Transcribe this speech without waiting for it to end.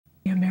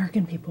The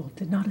American people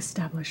did not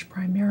establish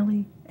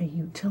primarily a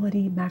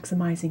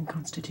utility-maximizing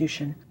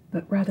constitution,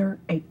 but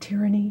rather a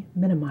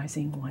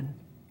tyranny-minimizing one.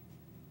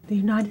 The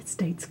United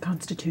States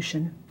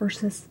Constitution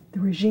versus the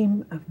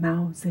regime of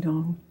Mao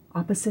Zedong,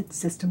 opposite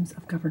systems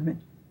of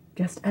government.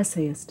 Guest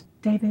essayist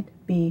David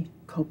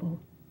Kopel.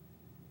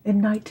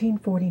 In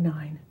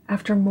 1949,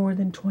 after more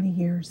than 20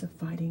 years of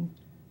fighting,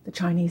 the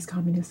Chinese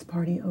Communist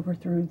Party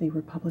overthrew the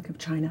Republic of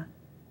China.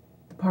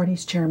 The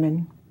party's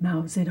chairman,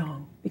 Mao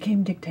Zedong,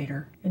 became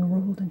dictator and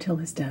ruled until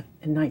his death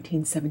in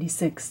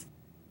 1976.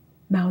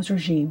 Mao's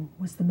regime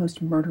was the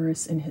most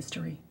murderous in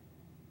history.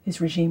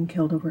 His regime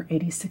killed over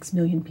 86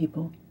 million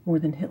people, more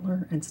than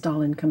Hitler and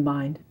Stalin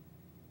combined.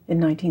 In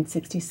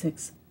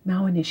 1966,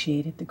 Mao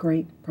initiated the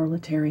Great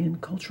Proletarian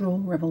Cultural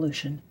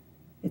Revolution.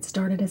 It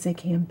started as a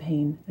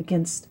campaign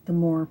against the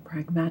more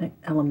pragmatic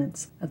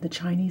elements of the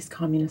Chinese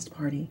Communist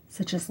Party,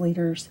 such as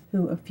leaders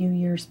who a few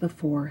years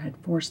before had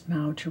forced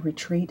Mao to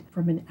retreat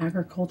from an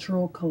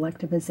agricultural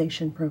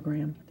collectivization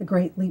program, the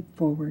Great Leap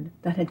Forward,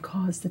 that had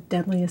caused the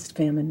deadliest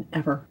famine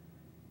ever.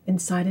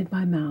 Incited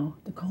by Mao,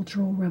 the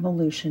Cultural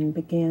Revolution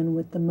began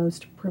with the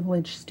most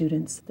privileged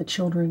students, the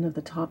children of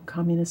the top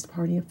Communist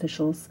Party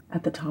officials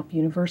at the top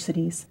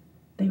universities.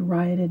 They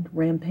rioted,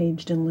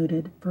 rampaged, and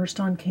looted, first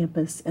on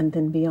campus and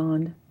then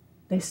beyond.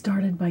 They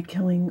started by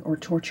killing or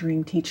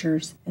torturing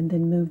teachers and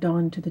then moved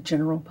on to the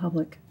general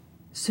public.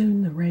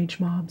 Soon the rage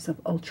mobs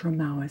of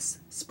ultra-Maoists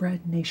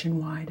spread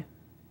nationwide.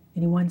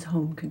 Anyone's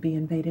home could be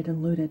invaded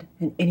and looted,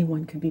 and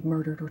anyone could be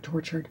murdered or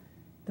tortured.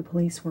 The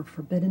police were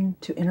forbidden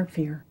to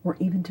interfere or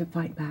even to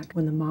fight back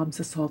when the mobs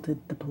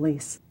assaulted the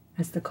police.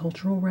 As the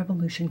Cultural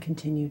Revolution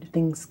continued,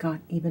 things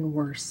got even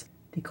worse.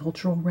 The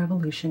Cultural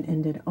Revolution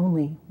ended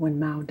only when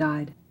Mao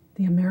died.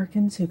 The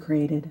Americans who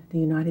created the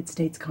United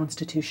States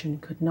Constitution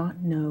could not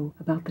know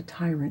about the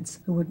tyrants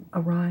who would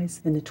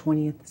arise in the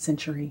 20th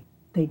century.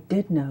 They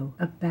did know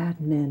of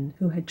bad men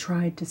who had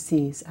tried to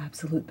seize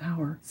absolute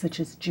power, such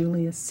as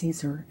Julius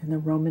Caesar in the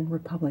Roman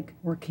Republic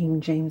or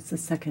King James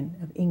II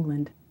of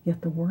England.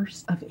 Yet the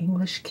worst of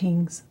English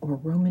kings or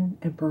Roman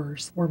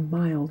emperors were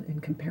mild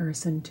in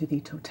comparison to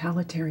the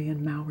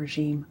totalitarian Mao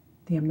regime.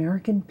 The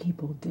American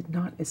people did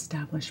not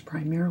establish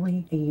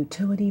primarily a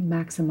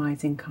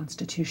utility-maximizing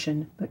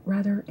constitution, but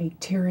rather a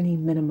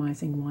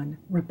tyranny-minimizing one.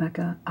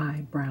 Rebecca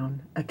I.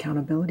 Brown,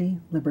 Accountability,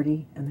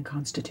 Liberty, and the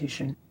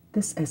Constitution.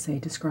 This essay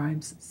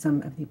describes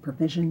some of the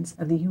provisions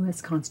of the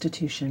U.S.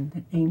 Constitution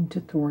that aim to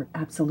thwart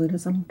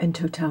absolutism and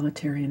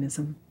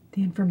totalitarianism.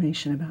 The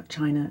information about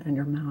China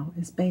under Mao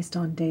is based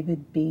on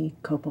David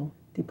Kopel.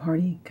 The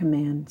party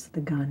commands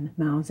the gun,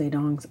 Mao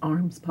Zedong's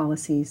arms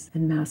policies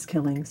and mass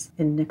killings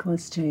in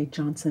Nicholas J.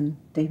 Johnson,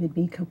 David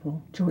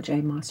Kopel, George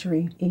A.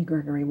 Mossery, E.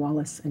 Gregory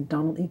Wallace, and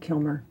Donald E.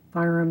 Kilmer,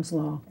 Firearms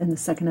Law and the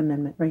Second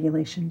Amendment,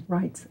 Regulation,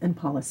 Rights, and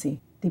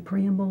Policy. The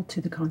preamble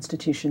to the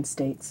Constitution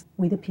states,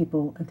 "We the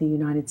people of the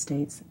United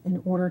States,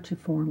 in order to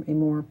form a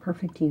more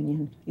perfect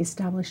union,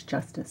 establish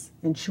justice,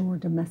 ensure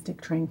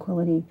domestic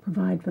tranquility,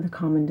 provide for the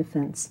common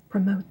defense,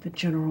 promote the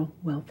general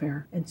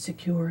welfare, and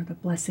secure the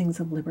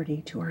blessings of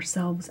liberty to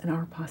ourselves and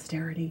our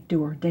posterity,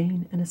 do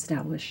ordain and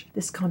establish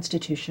this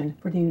Constitution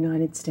for the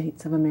United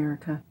States of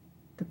America."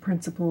 The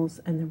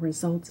principles and the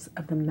results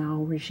of the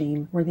Mao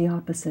regime were the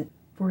opposite.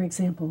 For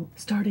example,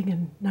 starting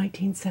in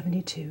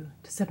 1972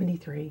 to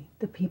 73,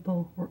 the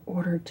people were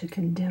ordered to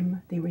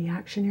condemn the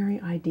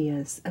reactionary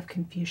ideas of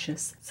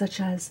Confucius,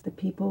 such as the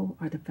people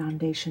are the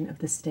foundation of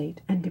the state,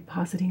 and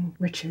depositing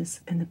riches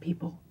in the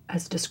people.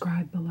 As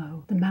described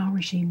below, the Mao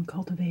regime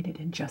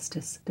cultivated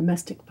injustice,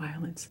 domestic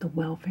violence, the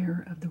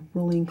welfare of the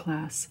ruling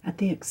class at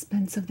the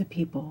expense of the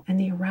people, and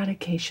the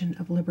eradication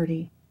of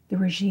liberty. The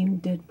regime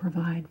did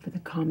provide for the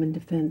common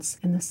defense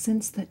in the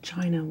sense that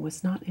China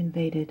was not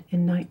invaded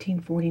in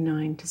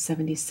 1949 to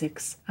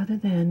 76, other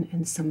than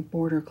in some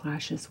border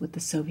clashes with the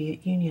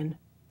Soviet Union.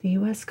 The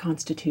U.S.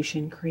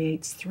 Constitution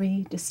creates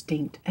three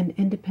distinct and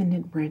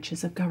independent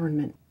branches of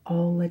government.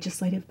 All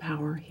legislative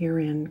power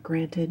herein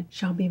granted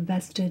shall be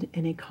vested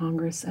in a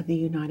Congress of the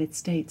United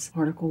States,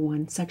 Article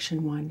 1,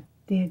 Section 1.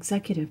 The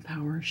executive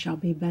power shall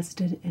be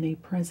vested in a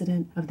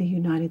President of the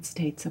United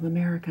States of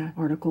America,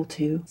 Article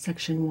 2,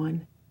 Section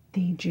 1.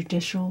 The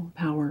judicial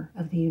power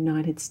of the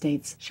United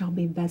States shall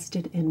be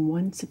vested in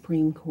one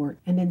Supreme Court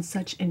and in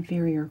such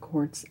inferior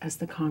courts as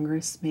the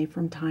Congress may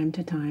from time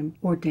to time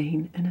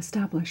ordain and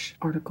establish.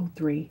 Article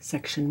 3,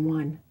 Section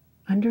 1.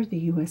 Under the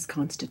U.S.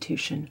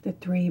 Constitution, the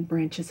three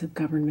branches of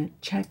government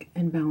check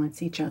and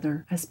balance each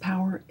other as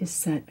power is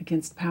set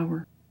against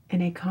power.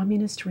 In a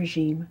communist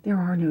regime, there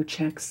are no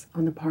checks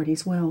on the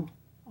party's will.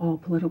 All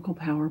political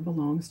power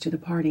belongs to the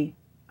party.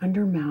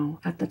 Under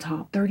Mao, at the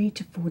top, 30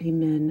 to 40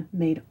 men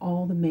made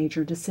all the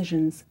major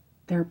decisions.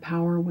 Their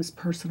power was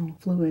personal,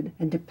 fluid,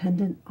 and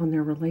dependent on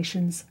their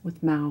relations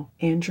with Mao.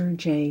 Andrew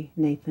J.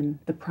 Nathan,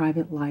 The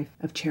Private Life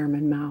of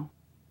Chairman Mao.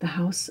 The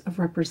House of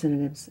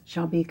Representatives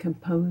shall be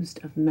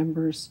composed of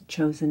members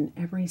chosen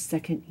every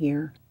second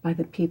year by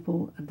the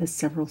people of the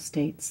several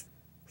states.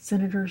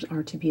 Senators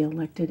are to be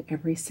elected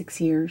every 6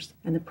 years,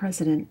 and the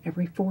President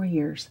every 4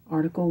 years.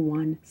 Article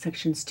 1,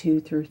 Sections 2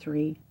 through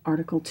 3,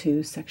 Article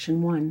 2,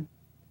 Section 1.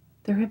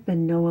 There have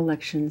been no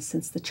elections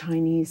since the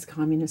Chinese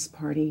Communist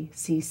Party,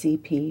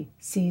 CCP,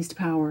 seized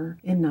power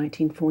in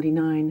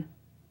 1949.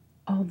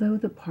 Although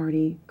the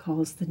party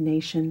calls the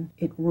nation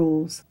it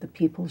rules the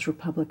People's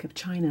Republic of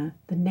China,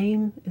 the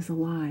name is a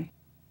lie.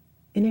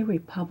 In a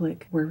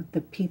republic where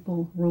the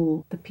people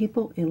rule, the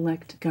people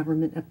elect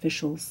government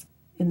officials.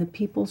 In the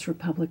People's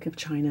Republic of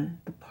China,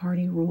 the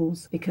party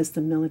rules because the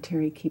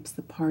military keeps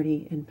the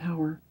party in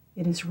power.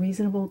 It is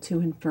reasonable to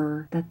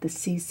infer that the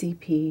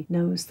CCP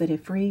knows that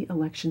if free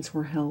elections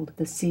were held,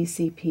 the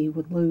CCP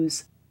would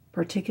lose.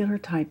 Particular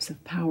types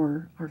of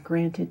power are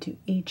granted to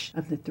each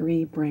of the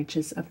 3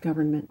 branches of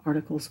government,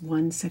 Articles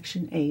 1,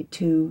 Section 8,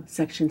 2,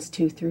 Sections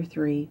 2 through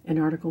 3, and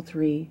Article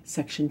 3,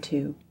 Section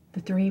 2. The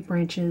 3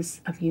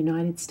 branches of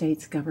United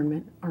States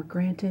government are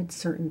granted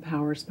certain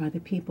powers by the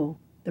people.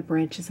 The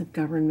branches of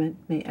government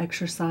may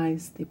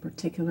exercise the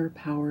particular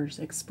powers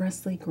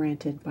expressly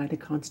granted by the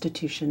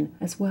Constitution,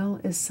 as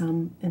well as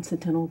some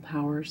incidental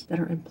powers that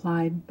are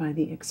implied by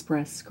the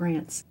express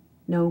grants.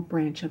 No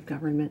branch of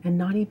government, and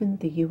not even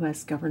the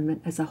U.S.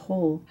 government as a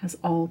whole, has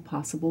all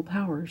possible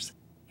powers.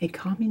 A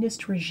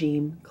communist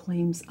regime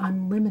claims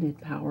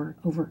unlimited power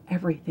over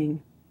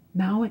everything.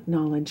 Mao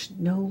acknowledged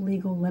no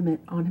legal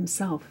limit on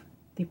himself.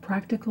 The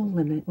practical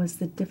limit was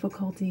the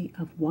difficulty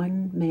of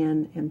one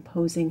man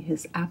imposing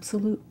his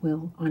absolute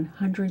will on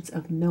hundreds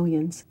of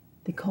millions.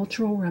 The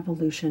Cultural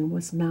Revolution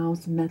was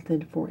Mao's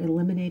method for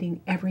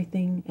eliminating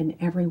everything and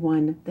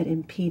everyone that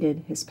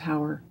impeded his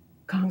power.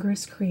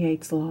 Congress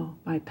creates law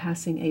by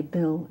passing a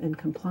bill in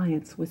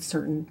compliance with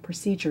certain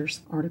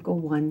procedures, Article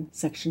 1,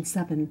 Section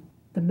 7.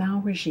 The Mao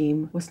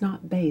regime was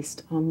not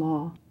based on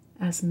law.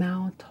 As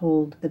Mao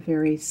told the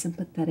very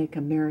sympathetic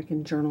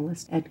American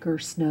journalist Edgar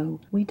Snow,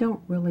 we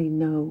don't really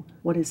know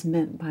what is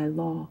meant by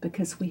law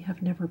because we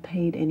have never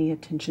paid any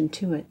attention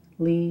to it.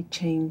 Li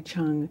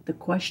Cheng-chung, The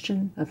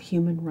Question of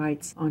Human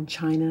Rights on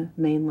China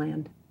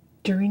Mainland.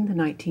 During the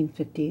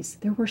 1950s,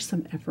 there were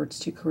some efforts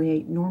to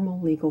create normal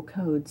legal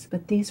codes,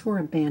 but these were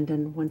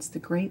abandoned once the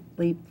great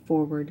leap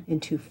forward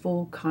into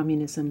full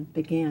communism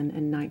began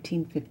in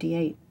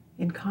 1958.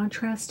 In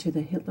contrast to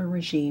the Hitler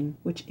regime,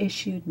 which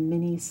issued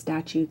many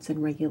statutes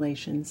and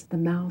regulations, the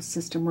Mao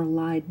system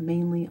relied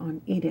mainly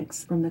on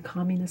edicts from the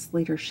communist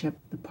leadership,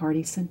 the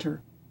party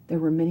center. There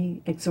were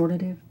many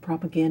exhortative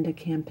propaganda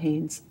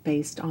campaigns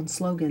based on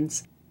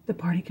slogans. The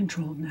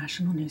party-controlled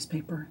national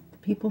newspaper,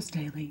 People's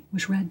Daily,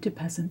 was read to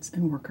peasants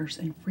and workers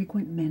in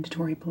frequent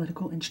mandatory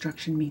political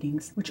instruction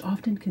meetings, which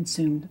often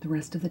consumed the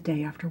rest of the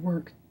day after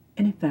work.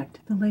 In effect,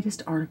 the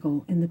latest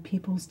article in the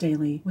People's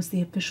Daily was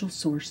the official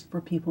source for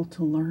people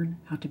to learn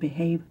how to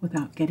behave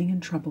without getting in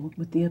trouble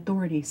with the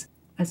authorities.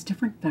 As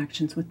different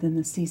factions within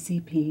the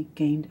CCP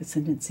gained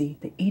ascendancy,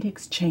 the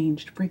edicts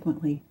changed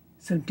frequently,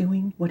 so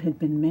doing what had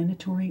been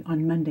mandatory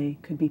on Monday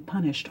could be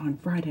punished on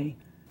Friday.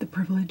 The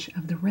privilege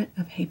of the writ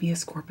of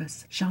habeas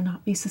corpus shall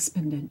not be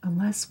suspended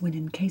unless when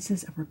in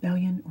cases of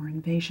rebellion or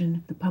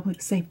invasion the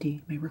public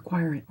safety may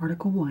require it.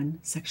 Article 1,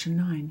 Section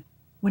 9.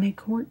 When a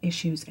court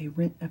issues a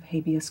writ of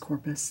habeas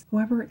corpus,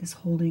 whoever is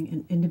holding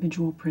an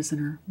individual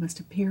prisoner must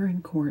appear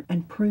in court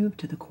and prove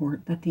to the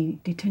court that the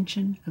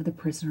detention of the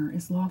prisoner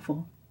is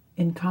lawful.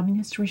 In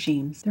communist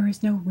regimes, there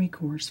is no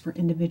recourse for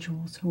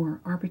individuals who are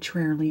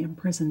arbitrarily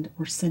imprisoned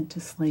or sent to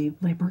slave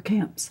labor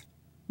camps.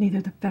 Neither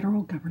the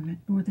federal government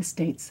nor the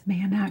states may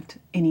enact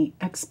any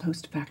ex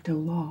post facto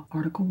law,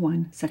 Article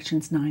 1,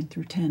 Sections 9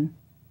 through 10.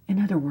 In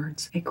other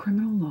words, a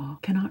criminal law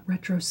cannot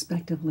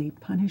retrospectively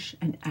punish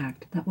an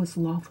act that was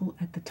lawful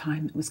at the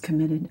time it was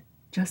committed,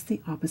 just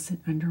the opposite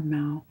under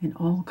Mao and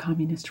all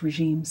communist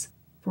regimes.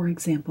 For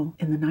example,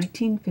 in the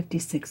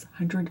 1956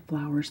 Hundred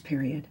Flowers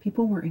period,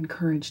 people were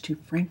encouraged to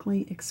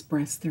frankly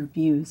express their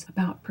views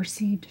about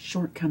perceived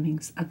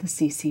shortcomings of the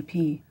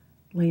CCP.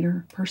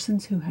 Later,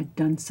 persons who had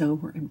done so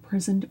were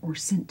imprisoned or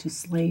sent to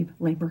slave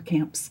labor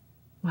camps.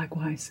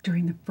 Likewise,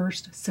 during the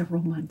first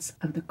several months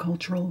of the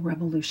Cultural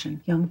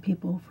Revolution, young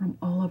people from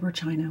all over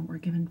China were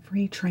given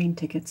free train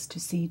tickets to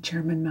see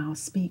Chairman Mao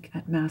speak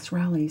at mass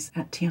rallies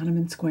at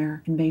Tiananmen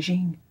Square in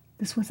Beijing.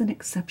 This was an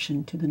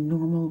exception to the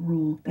normal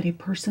rule that a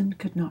person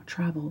could not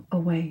travel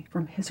away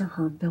from his or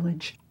her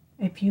village.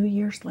 A few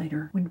years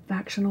later, when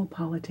factional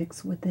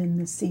politics within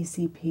the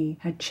CCP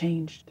had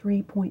changed,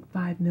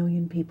 3.5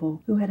 million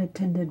people who had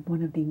attended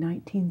one of the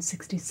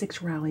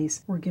 1966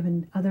 rallies were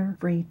given other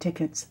free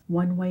tickets,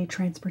 one-way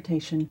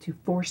transportation to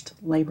forced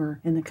labor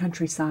in the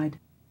countryside.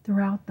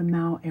 Throughout the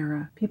Mao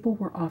era, people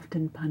were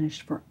often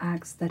punished for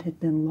acts that had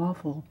been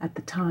lawful at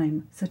the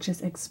time, such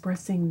as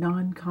expressing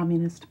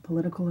non-communist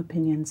political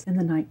opinions in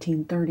the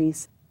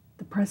 1930s.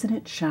 The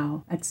President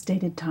shall, at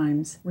stated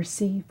times,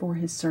 receive for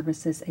his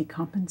services a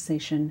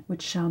compensation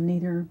which shall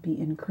neither be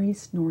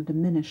increased nor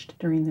diminished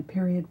during the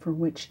period for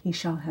which he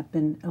shall have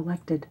been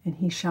elected, and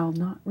he shall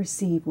not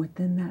receive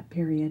within that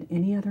period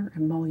any other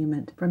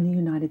emolument from the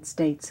United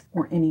States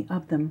or any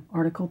of them.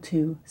 Article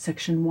 2,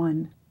 Section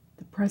 1.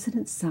 The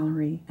president's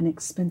salary and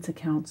expense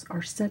accounts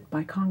are set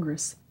by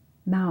Congress.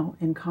 Mao,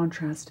 in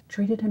contrast,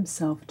 treated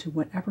himself to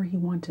whatever he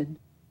wanted.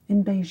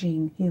 In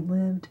Beijing, he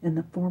lived in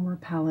the former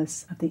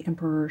palace of the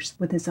emperors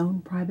with his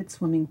own private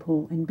swimming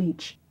pool and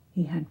beach.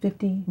 He had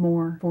 50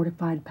 more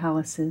fortified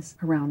palaces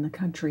around the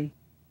country.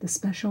 The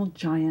special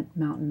giant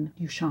mountain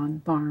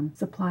Yushan farm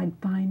supplied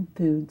fine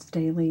foods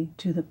daily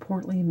to the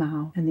portly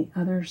Mao and the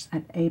others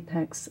at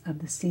apex of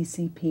the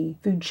CCP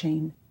food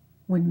chain.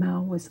 When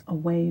Mao was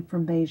away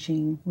from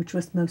Beijing, which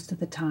was most of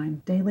the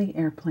time, daily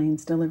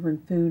airplanes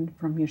delivered food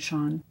from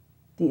Yushan.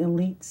 The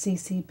elite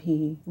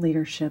CCP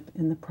leadership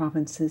in the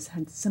provinces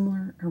had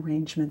similar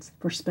arrangements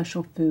for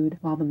special food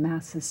while the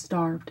masses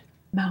starved.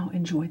 Mao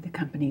enjoyed the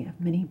company of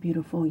many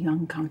beautiful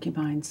young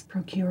concubines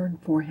procured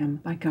for him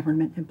by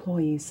government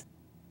employees.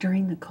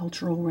 During the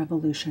Cultural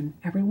Revolution,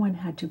 everyone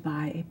had to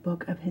buy a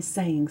book of his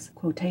sayings,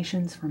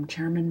 quotations from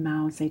Chairman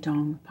Mao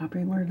Zedong,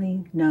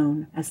 popularly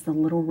known as the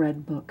Little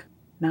Red Book.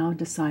 Mao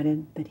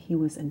decided that he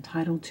was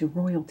entitled to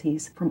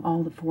royalties from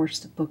all the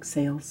forced book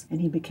sales,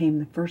 and he became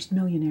the first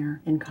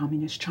millionaire in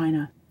Communist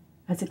China.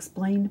 As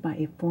explained by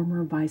a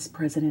former vice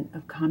president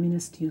of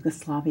Communist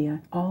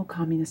Yugoslavia, all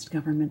communist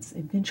governments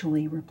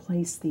eventually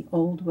replaced the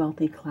old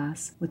wealthy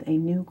class with a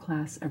new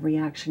class of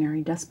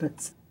reactionary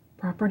despots.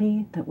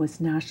 Property that was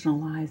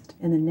nationalized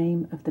in the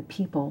name of the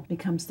people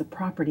becomes the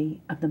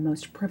property of the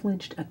most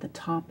privileged at the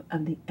top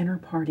of the inner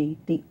party,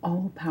 the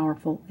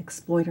all-powerful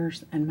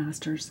exploiters and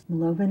masters.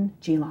 Milovan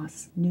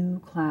Djilas, New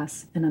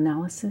Class, an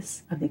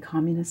analysis of the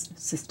communist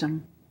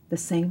system. The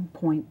same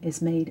point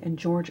is made in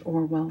George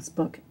Orwell's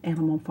book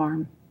Animal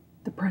Farm.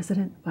 The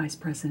President, Vice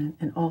President,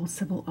 and all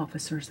civil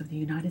officers of the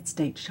United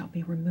States shall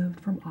be removed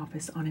from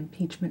office on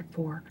impeachment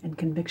for and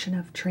conviction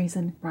of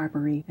treason,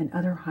 bribery, and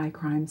other high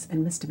crimes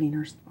and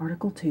misdemeanors.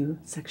 Article 2,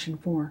 Section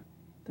 4.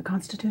 The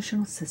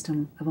constitutional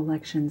system of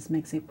elections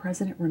makes a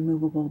president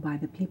removable by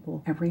the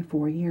people every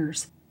 4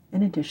 years.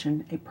 In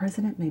addition, a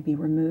president may be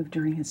removed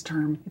during his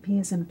term if he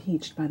is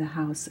impeached by the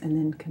House and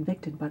then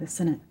convicted by the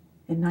Senate.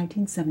 In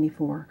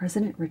 1974,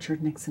 President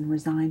Richard Nixon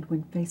resigned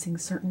when facing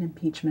certain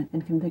impeachment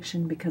and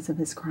conviction because of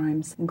his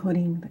crimes,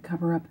 including the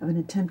cover-up of an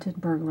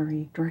attempted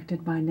burglary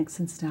directed by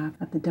Nixon's staff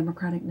at the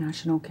Democratic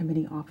National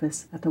Committee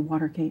office at the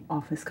Watergate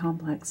office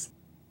complex.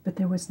 But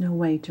there was no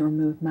way to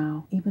remove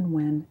Mao, even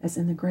when, as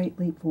in the Great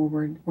Leap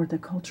Forward or the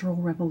Cultural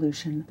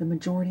Revolution, the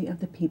majority of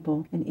the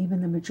people and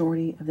even the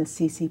majority of the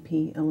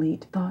CCP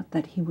elite thought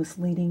that he was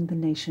leading the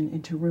nation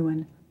into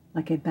ruin.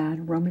 Like a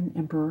bad Roman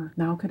emperor,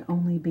 Mao could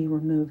only be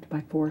removed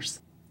by force.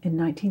 In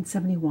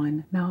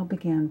 1971, Mao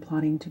began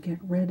plotting to get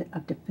rid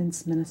of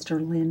Defense Minister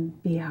Lin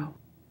Biao.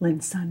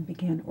 Lin's son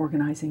began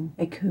organizing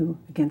a coup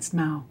against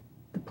Mao.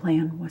 The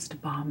plan was to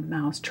bomb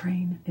Mao's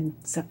train in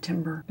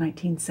September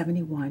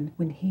 1971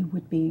 when he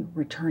would be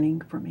returning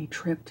from a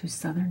trip to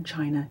southern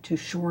China to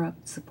shore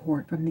up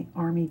support from the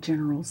army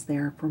generals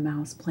there for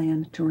Mao's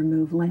plan to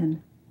remove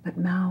Lin. But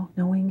Mao,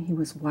 knowing he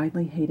was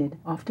widely hated,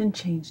 often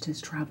changed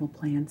his travel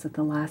plans at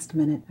the last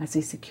minute as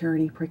a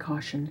security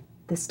precaution.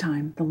 This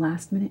time, the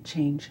last-minute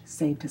change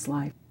saved his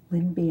life.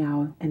 Lin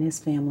Biao and his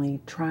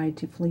family tried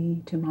to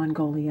flee to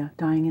Mongolia,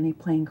 dying in a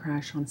plane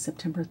crash on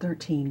September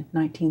 13,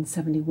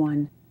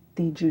 1971.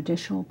 The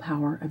judicial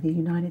power of the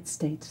United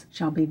States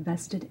shall be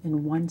vested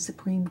in one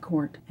Supreme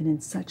Court and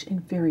in such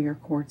inferior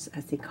courts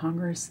as the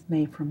Congress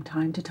may from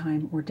time to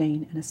time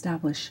ordain and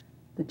establish.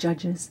 The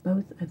judges,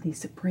 both of the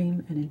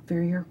supreme and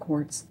inferior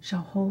courts,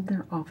 shall hold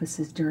their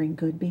offices during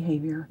good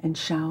behavior, and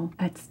shall,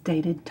 at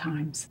stated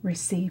times,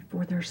 receive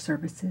for their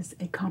services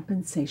a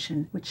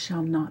compensation which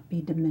shall not be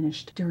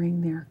diminished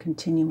during their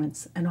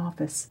continuance in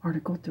office.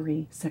 Article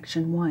 3,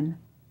 Section 1.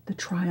 The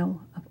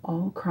trial of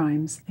all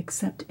crimes,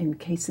 except in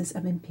cases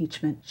of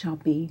impeachment, shall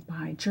be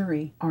by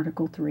jury.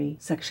 Article 3,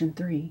 Section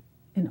 3.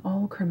 In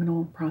all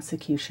criminal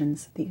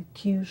prosecutions, the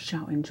accused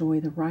shall enjoy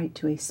the right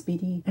to a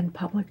speedy and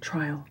public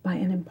trial by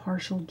an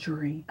impartial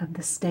jury of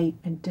the state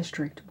and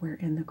district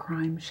wherein the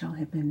crime shall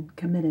have been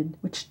committed,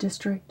 which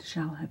district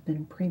shall have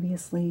been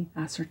previously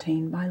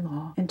ascertained by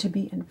law, and to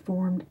be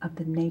informed of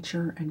the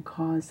nature and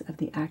cause of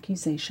the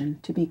accusation,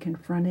 to be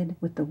confronted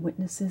with the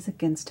witnesses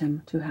against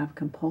him, to have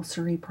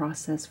compulsory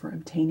process for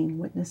obtaining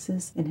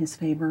witnesses in his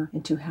favor,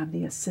 and to have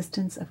the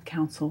assistance of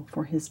counsel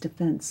for his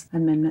defense.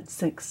 Amendment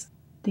 6.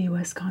 The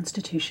U.S.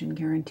 Constitution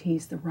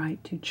guarantees the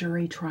right to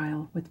jury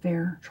trial with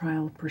fair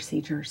trial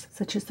procedures,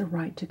 such as the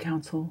right to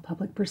counsel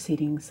public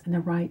proceedings and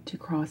the right to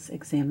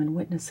cross-examine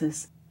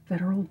witnesses.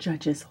 Federal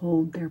judges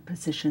hold their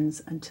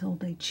positions until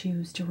they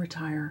choose to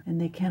retire,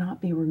 and they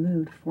cannot be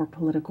removed for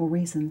political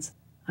reasons.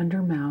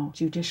 Under Mao,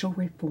 judicial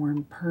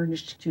reform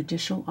purged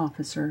judicial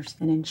officers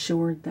and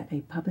ensured that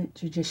a public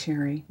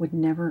judiciary would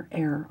never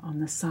err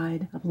on the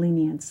side of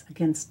lenience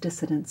against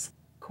dissidents.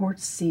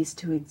 Courts ceased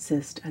to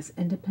exist as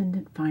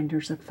independent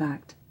finders of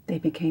fact. They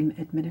became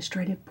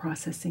administrative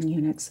processing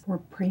units for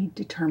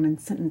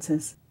predetermined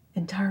sentences.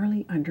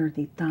 Entirely under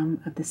the thumb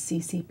of the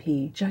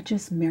CCP,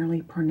 judges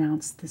merely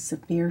pronounced the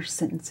severe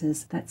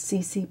sentences that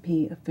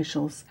CCP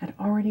officials had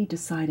already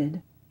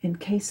decided. In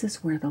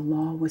cases where the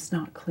law was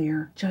not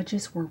clear,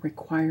 judges were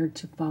required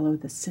to follow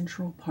the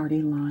central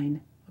party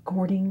line.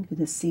 According to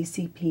the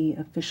CCP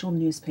official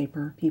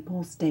newspaper,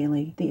 People's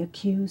Daily, the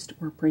accused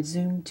were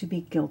presumed to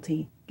be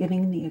guilty.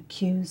 Giving the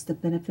accused the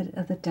benefit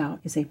of the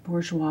doubt is a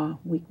bourgeois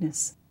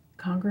weakness.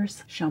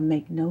 Congress shall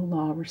make no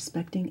law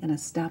respecting an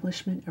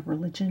establishment of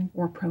religion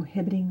or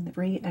prohibiting the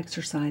free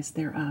exercise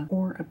thereof,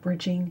 or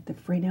abridging the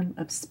freedom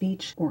of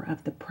speech or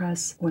of the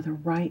press, or the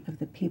right of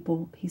the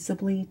people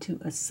peaceably to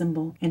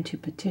assemble and to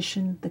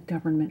petition the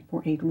government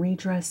for a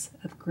redress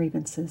of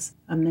grievances.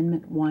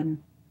 Amendment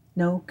 1.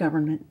 No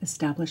government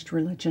established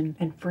religion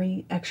and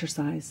free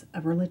exercise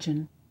of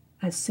religion.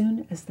 As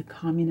soon as the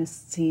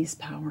communists seized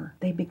power,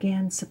 they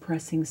began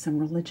suppressing some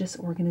religious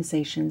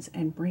organizations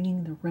and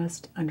bringing the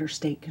rest under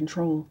state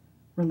control.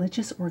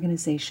 Religious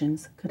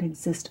organizations could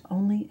exist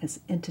only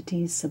as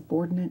entities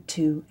subordinate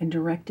to and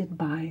directed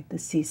by the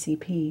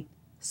CCP.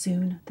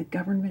 Soon, the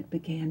government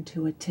began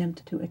to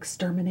attempt to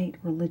exterminate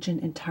religion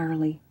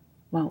entirely.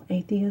 While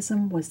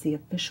atheism was the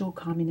official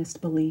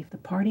communist belief, the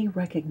party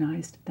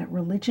recognized that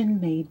religion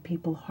made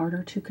people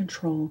harder to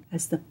control,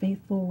 as the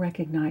faithful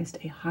recognized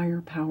a higher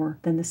power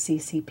than the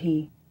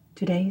CCP.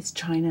 Today's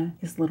China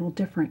is little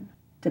different.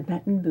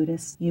 Tibetan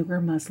Buddhists,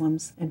 Uyghur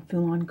Muslims, and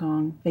Falun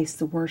Gong face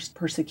the worst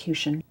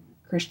persecution.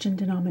 Christian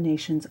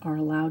denominations are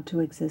allowed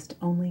to exist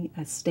only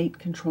as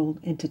state-controlled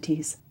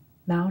entities.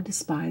 Mao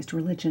despised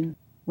religion.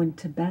 When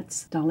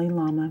Tibet's Dalai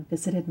Lama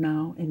visited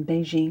Mao in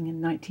Beijing in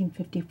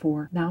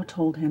 1954, Mao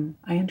told him,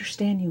 "I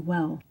understand you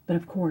well, but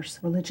of course,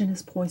 religion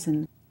is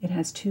poison. It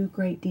has two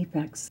great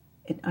defects.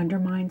 It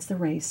undermines the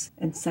race,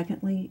 and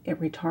secondly, it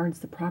retards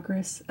the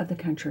progress of the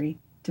country.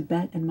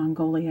 Tibet and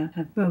Mongolia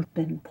have both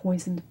been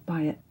poisoned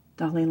by it.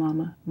 Dalai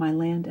Lama, my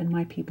land and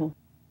my people."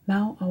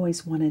 Mao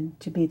always wanted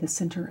to be the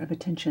center of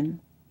attention.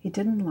 He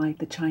didn't like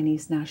the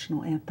Chinese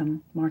national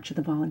anthem, March of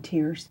the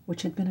Volunteers,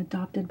 which had been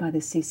adopted by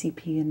the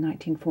CCP in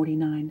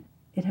 1949.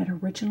 It had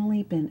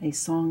originally been a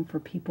song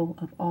for people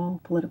of all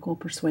political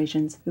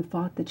persuasions who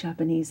fought the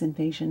Japanese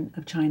invasion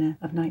of China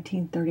of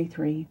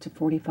 1933 to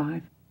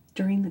 45.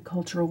 During the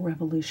Cultural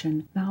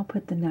Revolution, Mao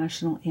put the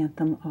national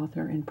anthem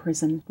author in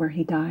prison, where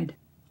he died.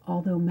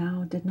 Although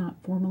Mao did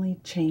not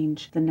formally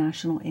change the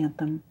national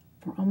anthem,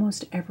 for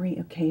almost every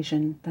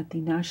occasion that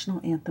the national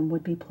anthem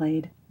would be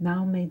played,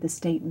 Mao made the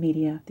state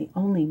media, the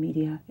only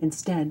media,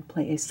 instead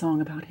play a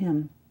song about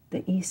him.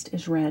 The East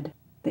is red.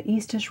 The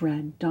East is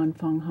red, Don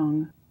Feng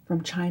Hong.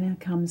 From China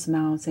comes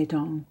Mao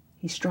Zedong.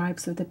 He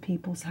strives for the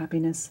people's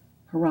happiness.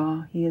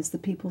 Hurrah, he is the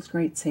people's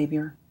great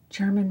savior.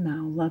 Chairman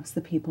Mao loves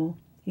the people.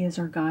 He is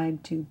our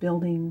guide to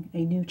building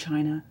a new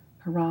China.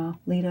 Hurrah,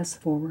 lead us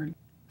forward.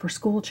 For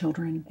school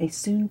children, a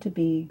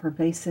soon-to-be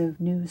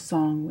pervasive new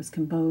song was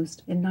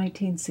composed in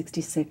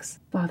 1966.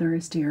 Father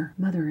is dear,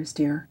 mother is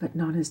dear, but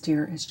not as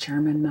dear as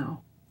Chairman Mao.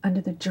 Under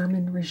the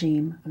German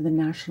regime of the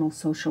National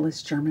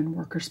Socialist German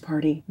Workers'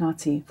 Party,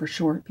 Nazi for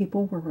short,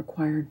 people were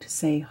required to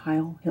say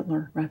Heil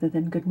Hitler rather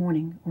than good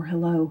morning or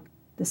hello.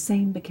 The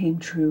same became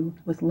true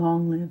with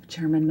Long Live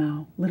Chairman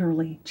Mao,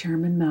 literally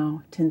Chairman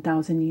Mao,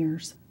 10,000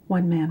 years.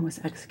 One man was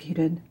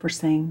executed for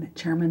saying that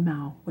Chairman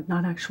Mao would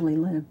not actually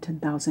live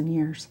 10,000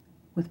 years.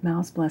 With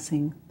Mao's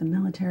blessing, the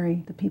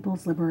military, the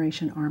People's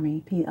Liberation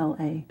Army,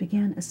 PLA,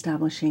 began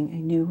establishing a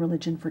new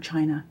religion for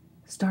China.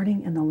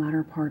 Starting in the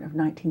latter part of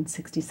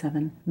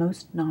 1967,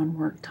 most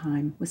non-work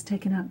time was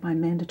taken up by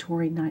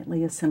mandatory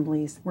nightly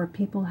assemblies where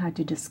people had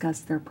to discuss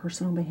their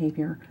personal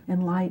behavior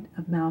in light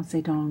of Mao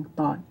Zedong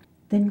thought.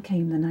 Then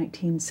came the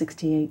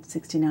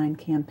 1968-69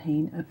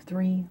 campaign of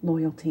 3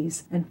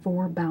 loyalties and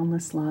 4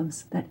 boundless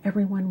loves that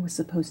everyone was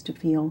supposed to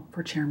feel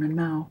for Chairman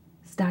Mao.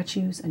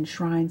 Statues and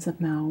shrines of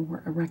Mao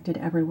were erected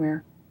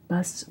everywhere.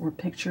 Busts or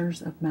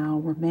pictures of Mao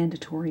were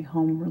mandatory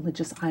home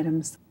religious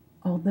items.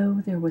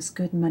 Although there was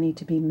good money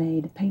to be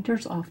made,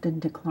 painters often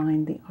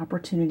declined the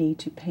opportunity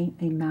to paint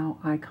a Mao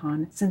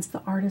icon, since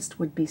the artist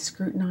would be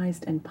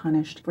scrutinized and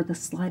punished for the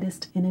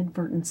slightest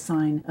inadvertent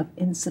sign of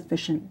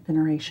insufficient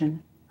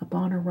veneration.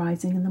 Upon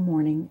arising in the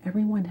morning,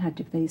 everyone had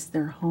to face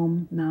their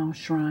home Mao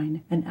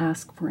shrine and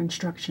ask for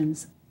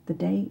instructions. The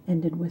day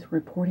ended with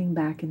reporting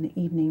back in the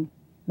evening.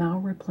 Mao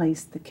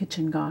replaced the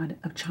kitchen god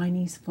of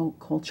Chinese folk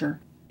culture.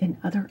 In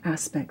other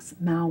aspects,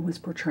 Mao was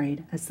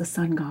portrayed as the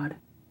sun god.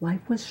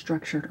 Life was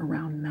structured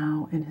around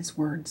Mao and his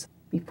words.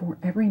 Before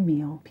every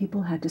meal,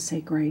 people had to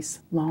say grace,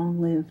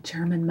 "Long live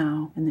Chairman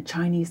Mao and the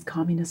Chinese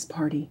Communist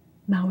Party."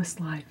 Maoist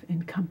life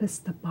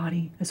encompassed the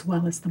body as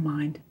well as the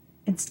mind.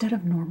 Instead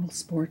of normal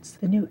sports,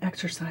 the new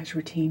exercise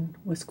routine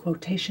was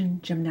quotation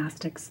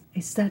gymnastics,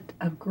 a set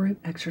of group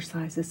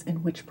exercises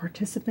in which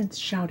participants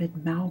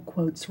shouted Mao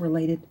quotes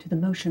related to the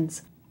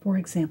motions. For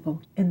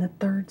example, in the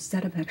third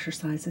set of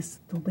exercises,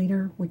 the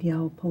leader would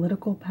yell,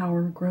 "Political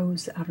power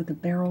grows out of the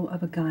barrel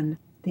of a gun."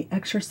 The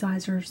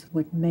exercisers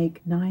would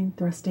make 9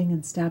 thrusting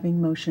and stabbing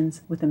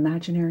motions with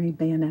imaginary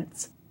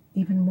bayonets.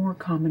 Even more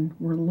common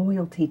were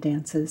loyalty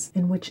dances,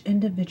 in which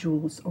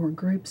individuals or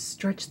groups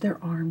stretched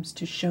their arms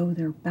to show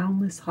their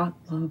boundless hot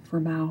love for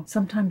Mao,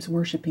 sometimes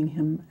worshiping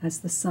him as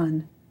the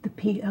sun. The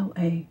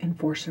PLA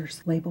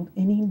enforcers labeled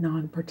any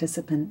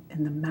non-participant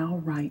in the Mao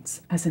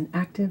rites as an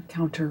active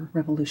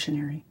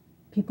counter-revolutionary.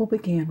 People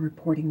began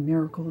reporting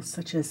miracles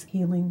such as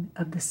healing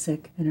of the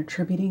sick and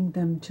attributing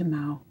them to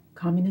Mao.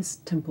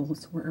 Communist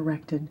temples were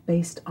erected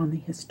based on the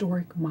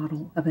historic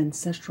model of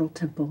ancestral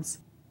temples.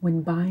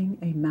 When buying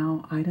a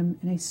Mao item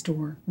in a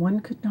store,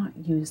 one could not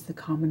use the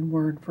common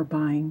word for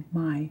buying,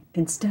 mai.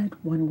 Instead,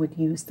 one would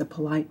use the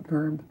polite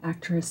verb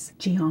actress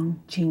jiang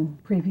jing,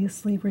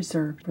 previously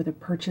reserved for the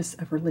purchase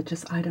of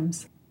religious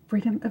items.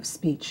 Freedom of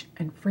speech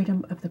and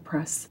freedom of the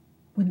press.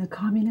 When the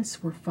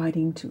communists were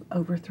fighting to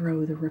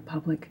overthrow the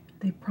republic,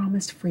 they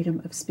promised freedom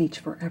of speech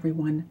for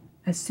everyone.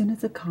 As soon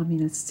as the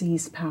communists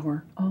seized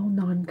power, all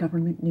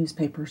non-government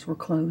newspapers were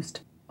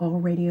closed. All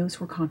radios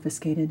were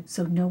confiscated,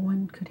 so no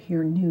one could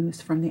hear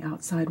news from the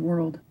outside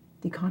world.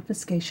 The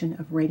confiscation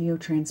of radio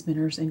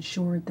transmitters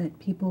ensured that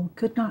people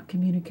could not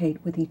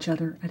communicate with each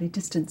other at a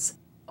distance.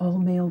 All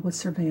mail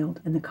was surveilled,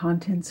 and the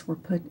contents were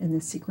put in the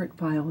secret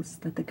files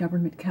that the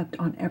government kept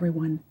on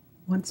everyone.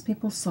 Once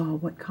people saw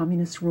what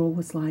communist rule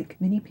was like,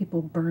 many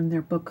people burned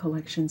their book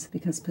collections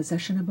because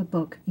possession of a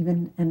book,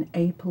 even an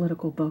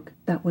apolitical book,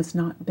 that was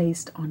not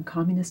based on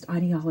communist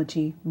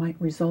ideology might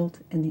result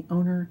in the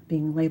owner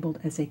being labeled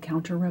as a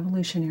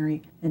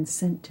counter-revolutionary and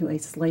sent to a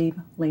slave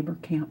labor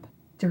camp.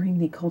 During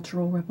the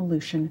Cultural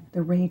Revolution,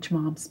 the rage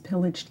mobs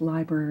pillaged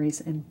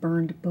libraries and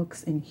burned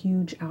books in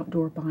huge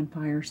outdoor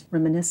bonfires,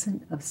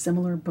 reminiscent of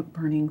similar book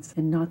burnings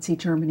in Nazi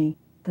Germany.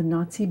 The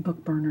Nazi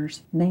book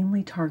burners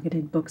mainly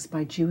targeted books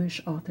by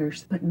Jewish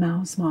authors, but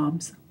Mao's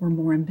mobs were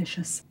more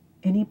ambitious.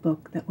 Any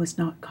book that was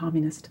not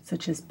communist,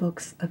 such as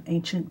books of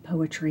ancient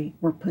poetry,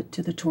 were put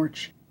to the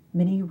torch.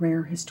 Many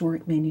rare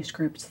historic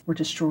manuscripts were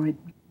destroyed.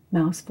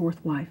 Mao's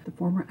fourth wife, the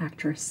former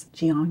actress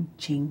Jiang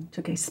Qing,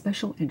 took a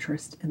special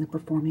interest in the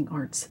performing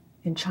arts.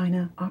 In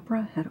China,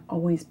 opera had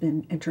always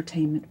been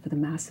entertainment for the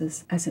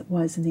masses, as it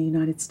was in the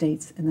United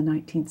States in the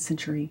 19th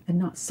century, and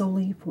not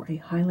solely for a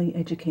highly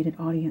educated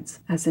audience,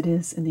 as it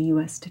is in the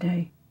U.S.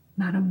 today.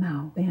 Madame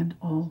Mao banned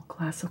all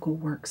classical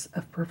works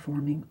of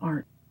performing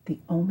art. The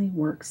only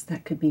works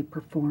that could be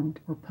performed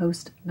were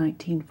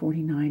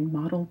post-1949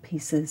 model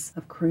pieces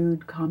of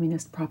crude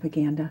communist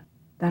propaganda.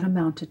 That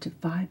amounted to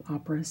 5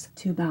 operas,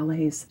 2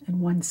 ballets, and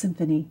 1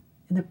 symphony.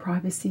 In the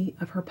privacy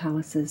of her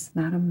palaces,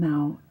 Madame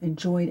Mao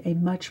enjoyed a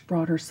much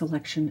broader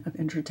selection of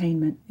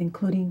entertainment,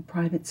 including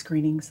private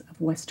screenings of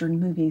Western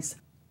movies.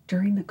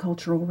 During the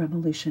Cultural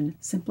Revolution,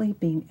 simply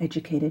being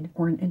educated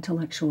or an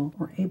intellectual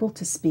or able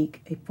to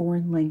speak a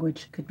foreign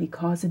language could be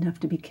cause enough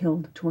to be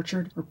killed,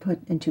 tortured, or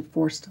put into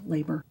forced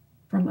labor.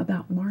 From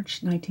about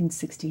March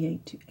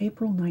 1968 to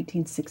April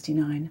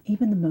 1969,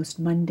 even the most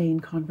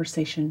mundane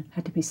conversation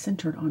had to be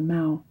centered on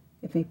Mao.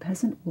 If a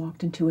peasant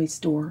walked into a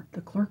store,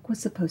 the clerk was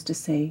supposed to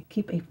say,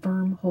 "Keep a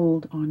firm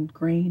hold on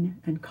grain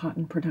and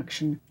cotton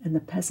production," and the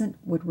peasant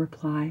would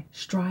reply,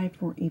 "Strive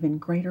for even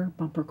greater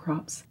bumper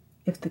crops."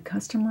 If the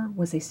customer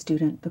was a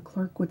student, the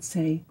clerk would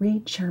say,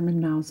 "Read Chairman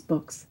Mao's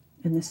books,"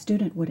 and the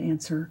student would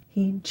answer,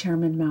 "Heed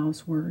Chairman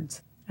Mao's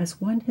words." As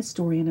one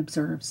historian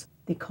observes,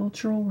 the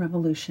Cultural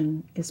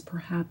Revolution is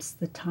perhaps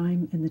the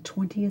time in the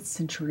 20th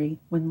century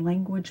when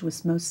language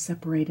was most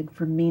separated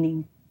from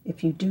meaning.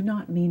 If you do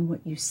not mean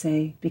what you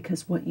say,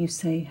 because what you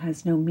say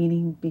has no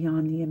meaning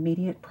beyond the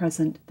immediate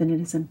present, then it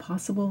is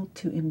impossible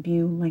to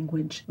imbue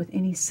language with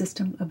any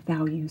system of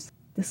values.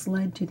 This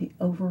led to the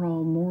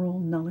overall moral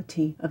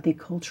nullity of the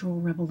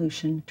Cultural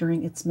Revolution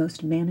during its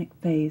most manic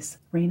phase,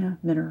 Reina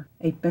Mitter,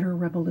 a bitter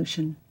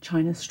revolution,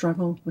 China's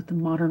struggle with the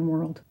modern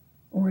world.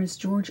 Or as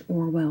George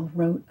Orwell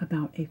wrote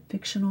about a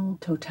fictional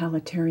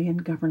totalitarian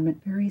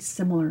government very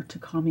similar to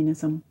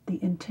communism,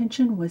 the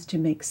intention was to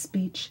make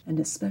speech, and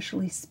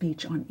especially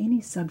speech on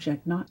any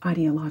subject not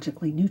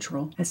ideologically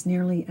neutral, as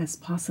nearly as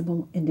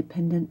possible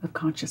independent of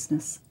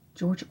consciousness.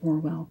 George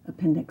Orwell,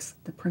 Appendix,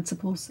 The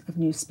Principles of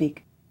Newspeak.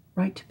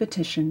 Right to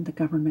petition the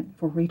government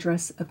for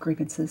redress of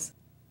grievances.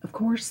 Of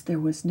course, there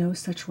was no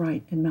such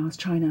right in Mao's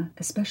China,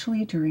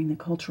 especially during the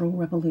Cultural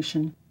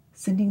Revolution.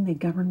 Sending the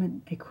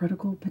government a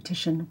critical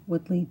petition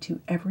would lead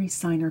to every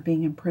signer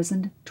being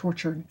imprisoned,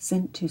 tortured,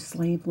 sent to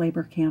slave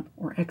labor camp,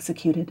 or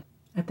executed.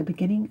 At the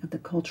beginning of the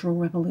Cultural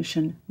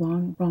Revolution,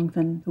 Wang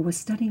Rongfen, who was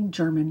studying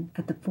German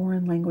at the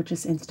Foreign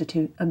Languages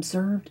Institute,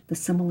 observed the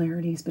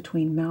similarities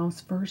between Mao's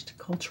first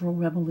Cultural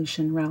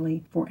Revolution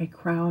rally for a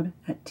crowd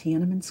at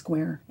Tiananmen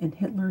Square and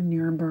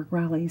Hitler-Nuremberg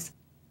rallies.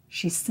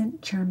 She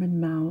sent Chairman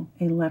Mao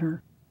a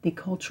letter. The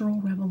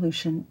Cultural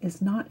Revolution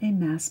is not a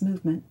mass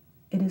movement.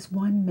 It is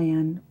one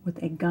man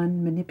with a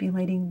gun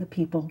manipulating the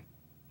people.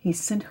 He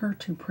sent her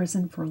to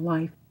prison for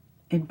life.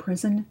 In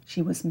prison,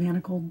 she was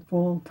manacled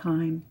full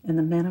time, and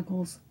the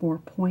manacles bore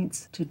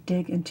points to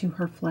dig into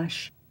her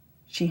flesh.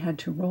 She had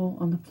to roll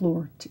on the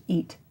floor to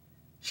eat.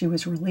 She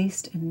was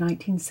released in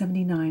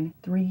 1979,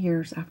 3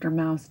 years after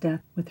Mao's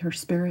death, with her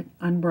spirit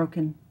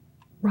unbroken.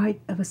 Right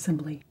of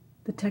assembly.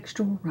 The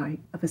textual right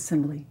of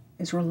assembly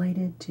is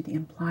related to the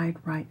implied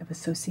right of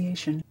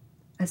association.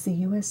 As the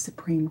U.S.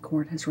 Supreme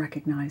Court has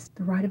recognized,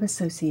 the right of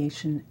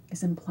association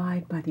is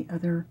implied by the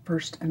other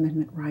First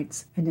Amendment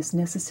rights and is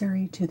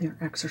necessary to their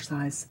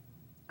exercise.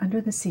 Under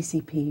the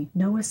CCP,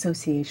 no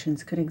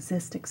associations could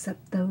exist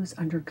except those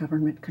under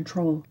government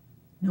control.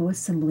 No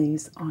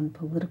assemblies on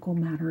political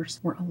matters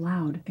were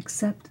allowed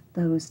except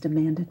those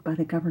demanded by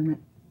the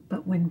government.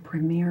 But when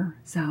Premier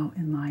Zhou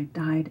Enlai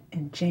died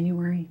in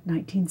January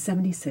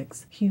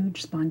 1976,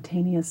 huge,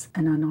 spontaneous,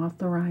 and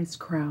unauthorized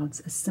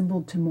crowds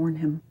assembled to mourn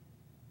him.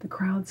 The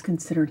crowds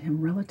considered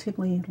him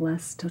relatively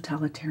less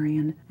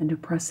totalitarian and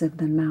oppressive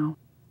than Mao.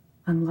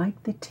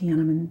 Unlike the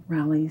Tiananmen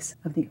rallies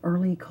of the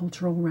early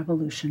Cultural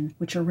Revolution,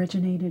 which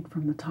originated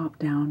from the top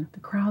down, the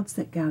crowds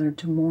that gathered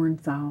to mourn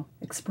Zhao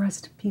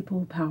expressed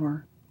people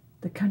power.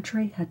 The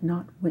country had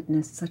not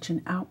witnessed such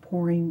an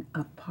outpouring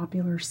of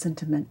popular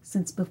sentiment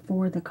since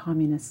before the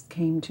Communists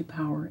came to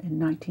power in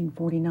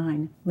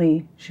 1949.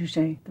 Li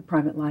Zhuzhe, The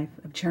Private Life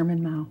of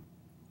Chairman Mao.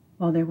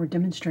 While there were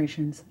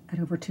demonstrations at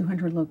over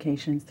 200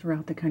 locations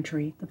throughout the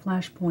country, the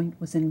flashpoint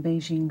was in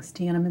Beijing's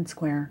Tiananmen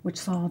Square, which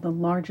saw the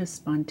largest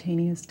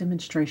spontaneous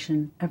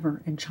demonstration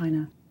ever in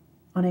China.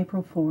 On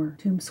April 4,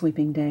 Tomb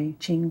Sweeping Day,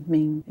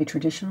 Qingming, a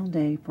traditional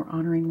day for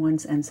honoring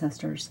one's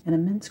ancestors, an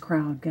immense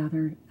crowd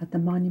gathered at the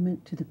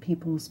Monument to the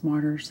People's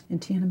Martyrs in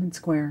Tiananmen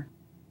Square.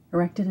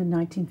 Erected in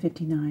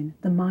 1959,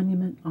 the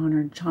monument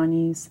honored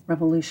Chinese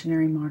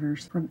revolutionary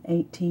martyrs from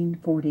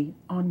 1840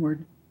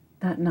 onward.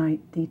 That night,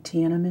 the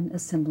Tiananmen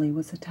Assembly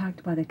was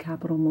attacked by the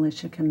Capital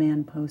Militia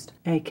Command Post,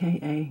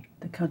 aka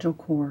the Cudgel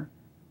Corps.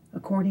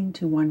 According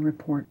to one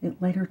report,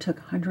 it later took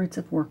hundreds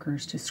of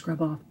workers to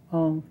scrub off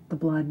all the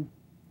blood.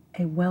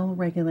 A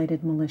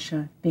well-regulated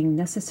militia being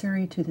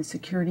necessary to the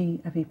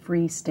security of a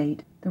free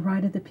state, the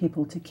right of the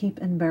people to keep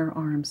and bear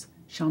arms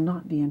shall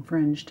not be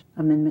infringed.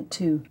 Amendment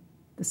 2.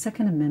 The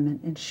Second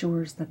Amendment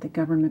ensures that the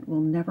government will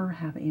never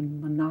have a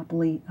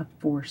monopoly of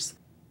force.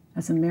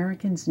 As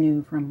Americans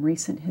knew from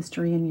recent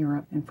history in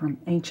Europe and from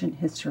ancient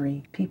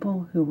history,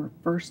 people who were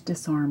first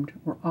disarmed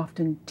were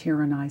often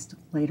tyrannized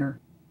later.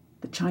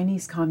 The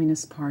Chinese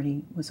Communist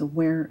Party was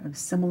aware of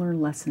similar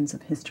lessons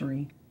of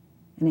history.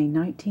 In a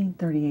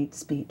 1938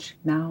 speech,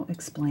 Mao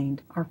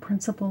explained, "Our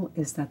principle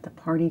is that the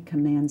party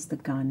commands the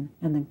gun,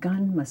 and the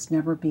gun must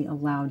never be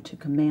allowed to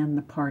command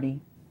the party."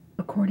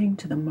 According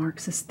to the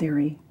Marxist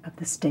theory of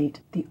the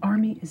state, the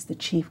army is the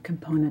chief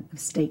component of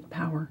state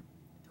power.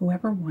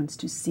 Whoever wants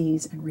to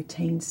seize and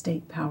retain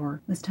state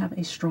power must have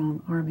a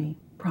strong army.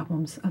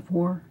 Problems of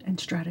war and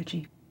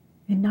strategy.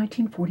 In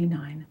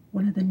 1949,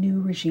 one of the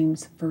new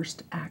regime's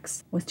first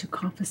acts was to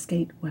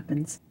confiscate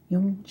weapons.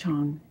 Yung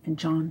Chang and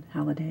John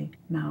Halliday,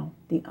 Mao,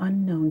 The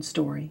Unknown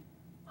Story.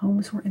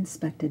 Homes were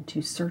inspected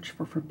to search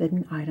for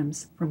forbidden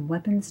items, from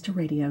weapons to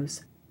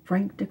radios.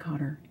 Frank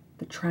Decatur,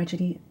 The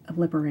Tragedy of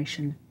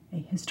Liberation, A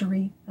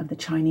History of the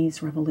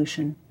Chinese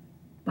Revolution.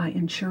 By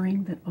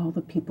ensuring that all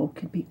the people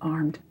could be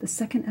armed, the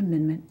Second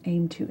Amendment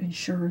aimed to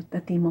ensure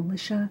that the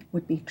militia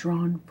would be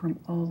drawn from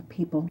all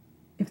people.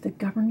 If the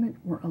government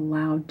were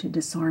allowed to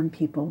disarm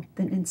people,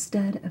 then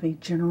instead of a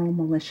general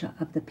militia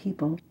of the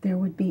people, there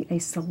would be a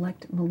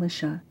select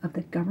militia of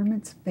the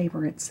government's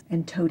favorites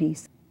and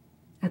toadies.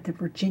 At the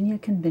Virginia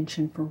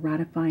Convention for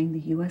ratifying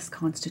the U.S.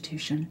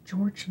 Constitution,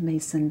 George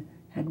Mason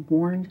had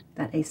warned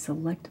that a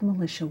select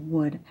militia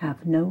would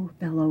have no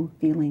fellow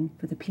feeling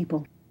for the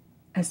people.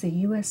 As the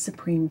U.S.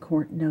 Supreme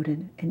Court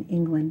noted, in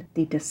England,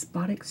 the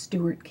despotic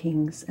Stuart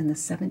kings in the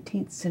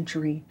 17th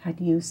century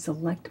had used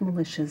select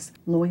militias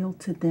loyal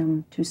to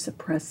them to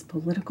suppress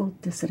political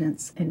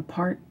dissidents, in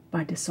part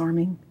by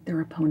disarming their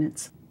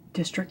opponents.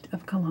 District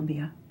of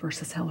Columbia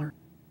versus Heller.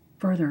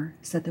 Further,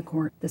 said the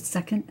court, the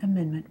Second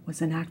Amendment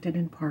was enacted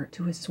in part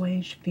to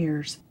assuage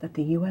fears that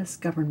the U.S.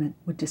 government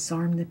would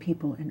disarm the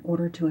people in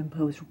order to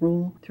impose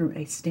rule through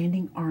a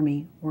standing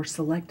army or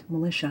select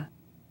militia.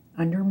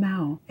 Under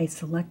Mao, a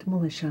select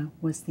militia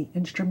was the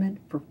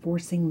instrument for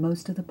forcing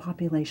most of the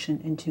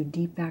population into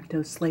de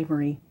facto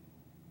slavery.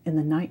 In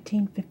the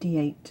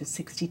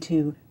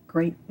 1958-62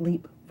 Great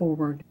Leap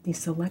Forward, the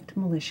select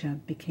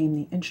militia became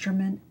the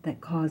instrument that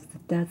caused the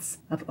deaths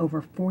of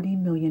over 40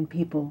 million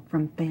people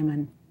from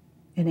famine.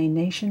 In a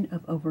nation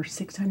of over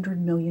 600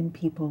 million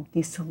people,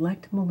 the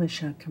select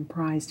militia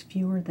comprised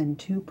fewer than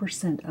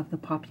 2% of the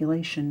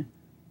population.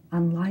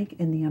 Unlike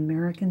in the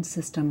American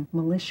system,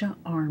 militia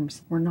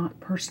arms were not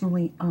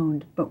personally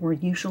owned, but were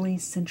usually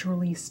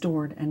centrally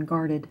stored and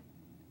guarded.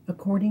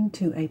 According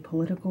to a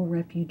political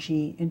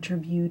refugee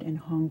interviewed in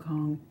Hong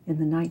Kong in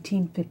the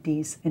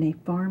 1950s, in a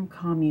farm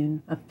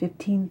commune of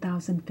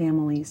 15,000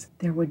 families,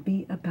 there would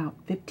be about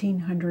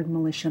 1,500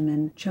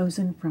 militiamen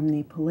chosen from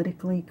the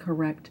politically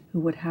correct who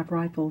would have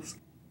rifles.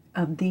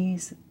 Of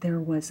these,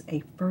 there was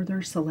a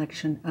further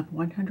selection of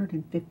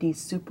 150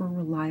 super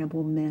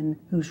reliable men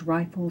whose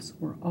rifles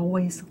were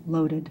always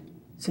loaded.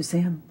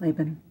 Suzanne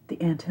Laban,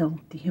 The Anthill,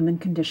 The Human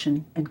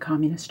Condition, and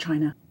Communist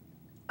China.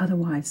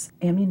 Otherwise,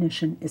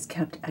 ammunition is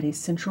kept at a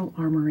central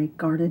armory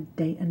guarded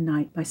day and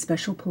night by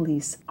special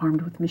police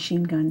armed with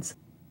machine guns.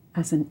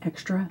 As an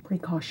extra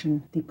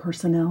precaution, the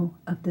personnel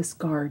of this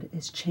guard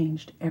is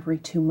changed every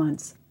 2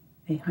 months.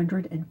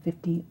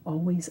 150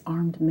 always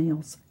armed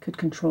males could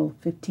control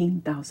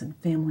 15,000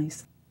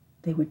 families.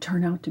 They would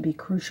turn out to be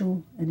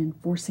crucial in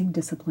enforcing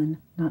discipline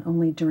not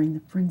only during the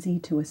frenzy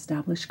to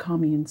establish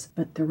communes,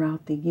 but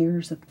throughout the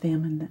years of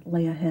famine that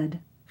lay ahead.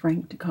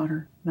 Frank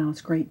Decatur,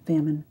 Mao's Great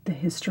Famine, The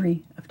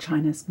History of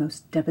China's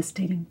Most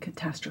Devastating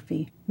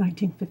Catastrophe,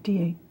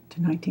 1958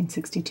 to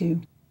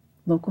 1962.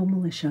 Local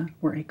militia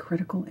were a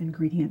critical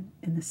ingredient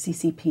in the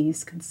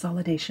CCP's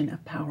consolidation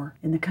of power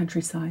in the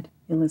countryside.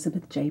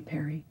 Elizabeth J.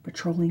 Perry,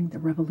 Patrolling the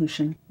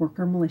Revolution,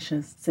 Worker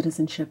Militias,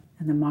 Citizenship,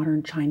 and the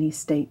Modern Chinese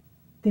State.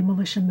 The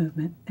militia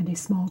movement and a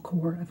small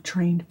corps of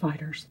trained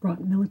fighters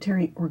brought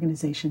military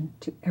organization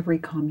to every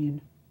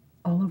commune.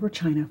 All over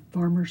China,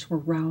 farmers were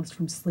roused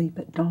from sleep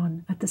at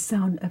dawn at the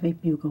sound of a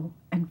bugle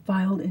and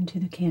filed into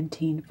the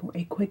canteen for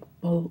a quick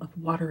bowl of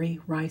watery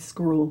rice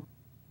gruel.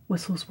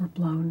 Whistles were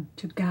blown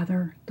to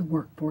gather the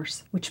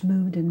workforce, which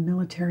moved in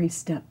military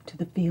step to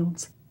the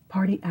fields.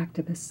 Party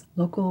activists,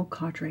 local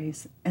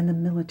cadres, and the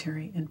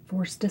military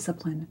enforced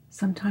discipline,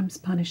 sometimes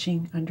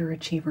punishing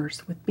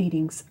underachievers with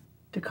beatings.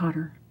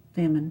 Decatur,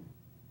 Famine.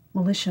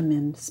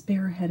 Militiamen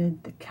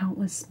spearheaded the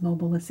countless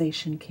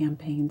mobilization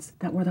campaigns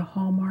that were the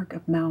hallmark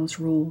of Mao's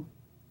rule.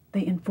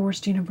 They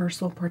enforced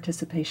universal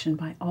participation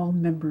by all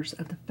members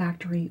of the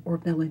factory or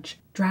village,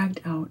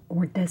 dragged out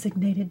or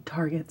designated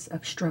targets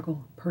of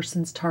struggle,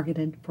 persons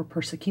targeted for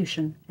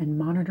persecution, and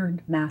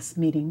monitored mass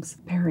meetings.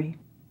 Perry.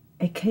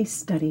 A case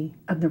study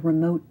of the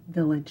remote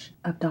village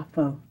of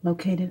Dafo,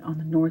 located on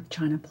the North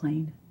China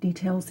Plain,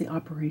 details the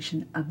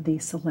operation of the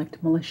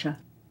select militia.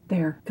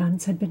 There,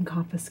 guns had been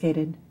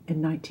confiscated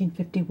in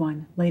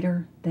 1951,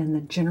 later than the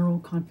general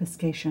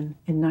confiscation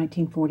in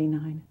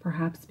 1949,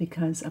 perhaps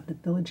because of the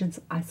village's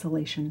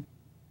isolation.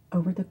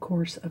 Over the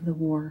course of the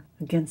war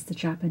against the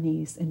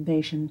Japanese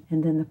invasion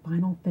and then the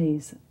final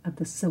phase of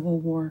the Civil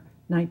War,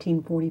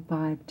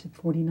 1945 to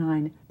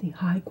 49, the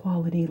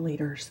high-quality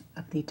leaders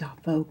of the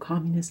Dafo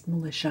Communist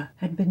militia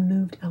had been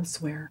moved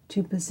elsewhere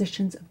to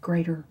positions of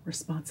greater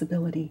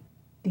responsibility.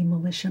 The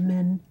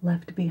militiamen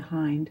left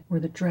behind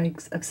were the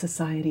dregs of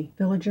society.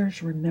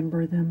 Villagers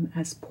remember them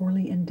as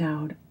poorly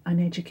endowed,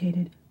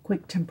 uneducated,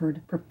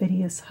 quick-tempered,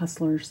 perfidious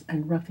hustlers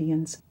and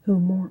ruffians who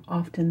more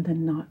often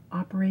than not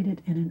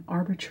operated in an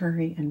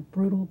arbitrary and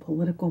brutal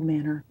political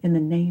manner in the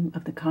name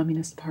of the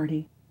Communist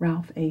Party.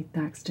 Ralph A.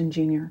 Thaxton,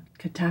 Jr.,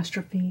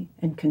 Catastrophe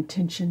and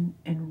Contention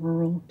in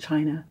Rural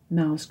China,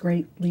 Mao's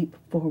Great Leap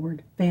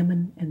Forward,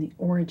 Famine and the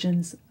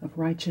Origins of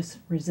Righteous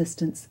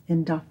Resistance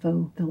in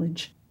Dafo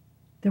Village.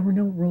 There were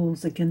no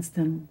rules against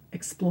them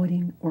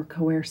exploiting or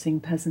coercing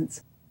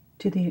peasants.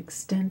 To the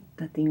extent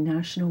that the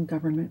national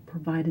government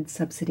provided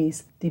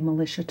subsidies, the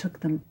militia took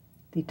them.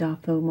 The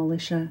Dafo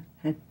militia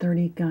had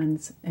 30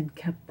 guns and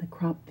kept the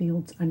crop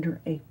fields under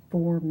a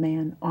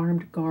 4-man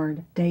armed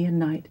guard day and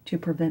night to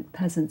prevent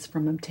peasants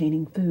from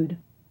obtaining food.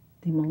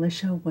 The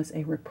militia was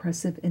a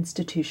repressive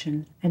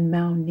institution, and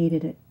Mao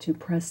needed it to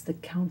press the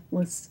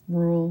countless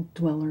rural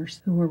dwellers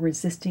who were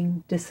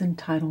resisting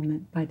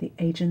disentitlement by the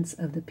agents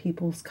of the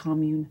People's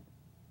Commune.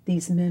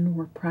 These men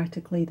were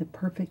practically the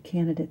perfect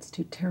candidates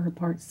to tear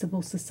apart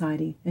civil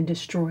society and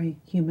destroy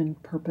human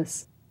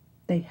purpose.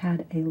 They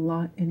had a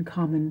lot in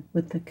common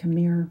with the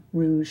Khmer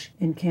Rouge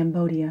in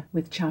Cambodia,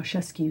 with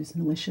Ceausescu's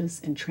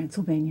militias in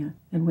Transylvania,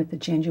 and with the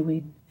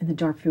Janjaweed in the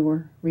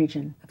Darfur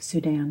region of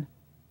Sudan.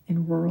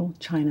 In rural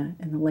China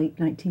in the late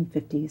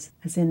 1950s,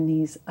 as in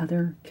these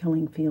other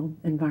killing field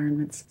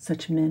environments,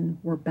 such men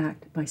were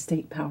backed by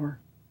state power.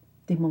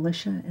 The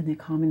militia and the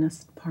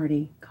Communist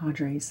Party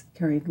cadres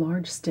carried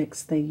large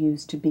sticks they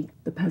used to beat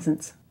the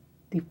peasants.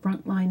 The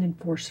frontline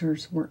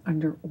enforcers were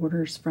under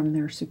orders from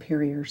their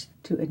superiors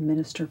to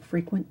administer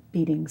frequent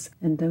beatings,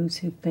 and those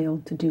who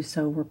failed to do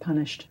so were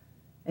punished.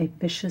 A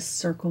vicious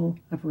circle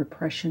of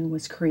repression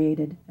was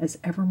created as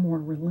ever more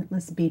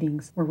relentless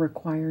beatings were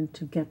required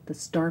to get the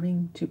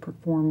starving to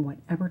perform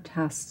whatever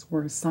tasks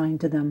were assigned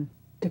to them.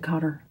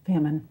 Decatur,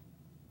 Famine.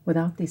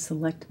 Without the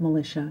select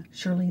militia,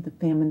 surely the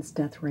famine's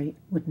death rate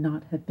would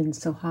not have been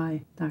so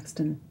high.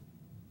 Thaxton.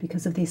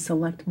 Because of the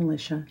select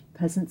militia,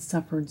 peasants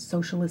suffered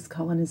socialist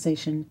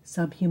colonization,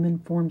 subhuman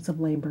forms of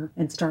labor,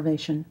 and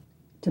starvation.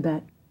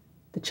 Tibet.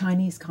 The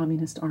Chinese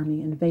Communist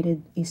Army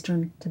invaded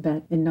eastern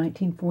Tibet in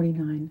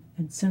 1949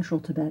 and central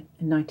Tibet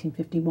in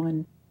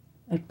 1951.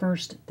 At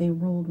first, they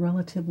ruled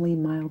relatively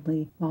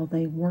mildly while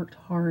they worked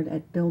hard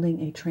at building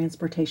a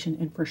transportation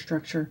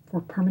infrastructure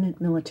for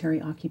permanent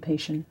military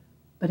occupation.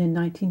 But in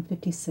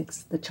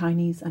 1956, the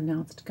Chinese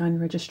announced gun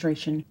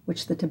registration,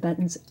 which the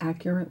Tibetans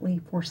accurately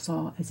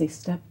foresaw as a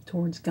step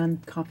towards gun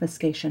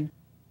confiscation.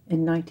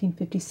 In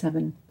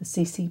 1957, the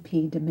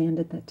CCP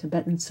demanded that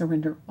Tibetans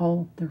surrender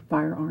all their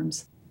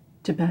firearms.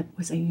 Tibet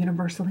was a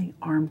universally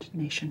armed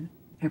nation.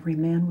 Every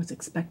man was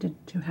expected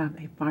to have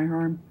a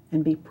firearm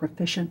and be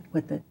proficient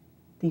with it.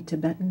 The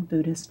Tibetan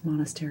Buddhist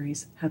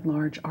monasteries had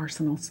large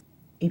arsenals.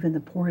 Even the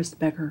poorest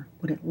beggar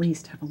would at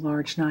least have a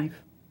large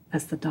knife.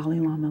 As the Dalai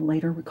Lama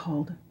later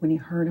recalled when he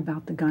heard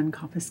about the gun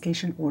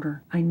confiscation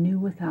order, I knew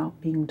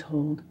without being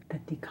told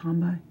that the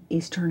Khamba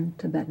Eastern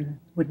Tibetan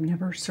would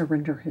never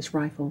surrender his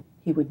rifle.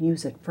 He would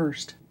use it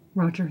first.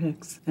 Roger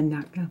Hicks and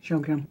Natka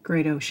Chogyam,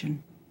 Great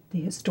Ocean.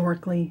 The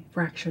historically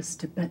fractious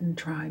Tibetan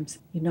tribes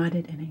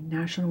united in a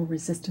national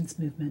resistance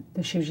movement,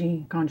 the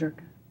Shiji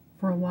Khanjak.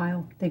 For a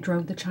while, they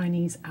drove the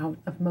Chinese out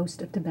of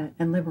most of Tibet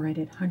and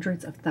liberated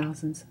hundreds of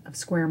thousands of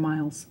square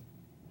miles.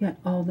 Yet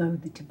although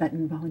the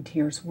Tibetan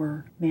volunteers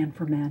were, man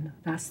for man,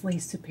 vastly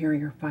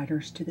superior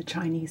fighters to the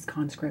Chinese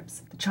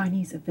conscripts, the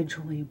Chinese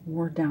eventually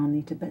wore down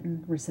the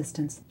Tibetan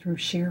resistance through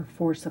sheer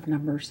force of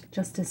numbers,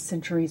 just as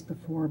centuries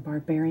before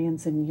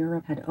barbarians in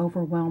Europe had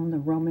overwhelmed the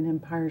Roman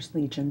Empire's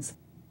legions.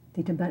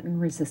 The Tibetan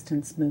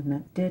resistance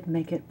movement did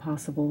make it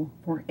possible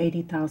for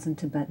 80,000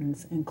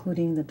 Tibetans,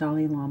 including the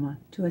Dalai Lama,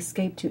 to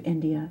escape to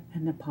India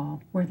and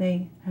Nepal, where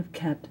they have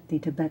kept the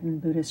Tibetan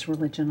Buddhist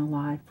religion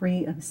alive,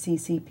 free of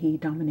CCP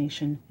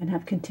domination, and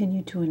have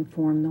continued to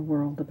inform the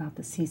world about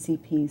the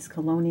CCP's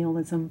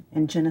colonialism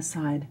and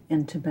genocide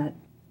in Tibet.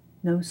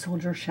 No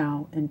soldier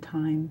shall, in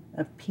time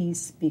of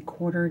peace, be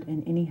quartered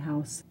in any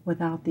house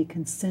without the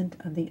consent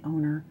of the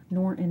owner,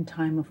 nor in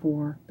time of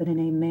war, but in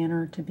a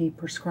manner to be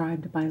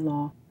prescribed by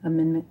law.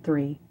 Amendment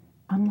 3.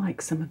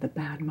 Unlike some of the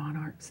bad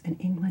monarchs in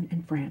England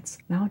and France,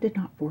 Mao did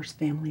not force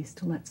families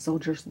to let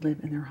soldiers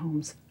live in their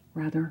homes.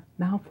 Rather,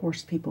 Mao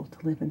forced people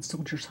to live in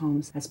soldiers'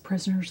 homes as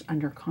prisoners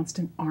under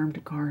constant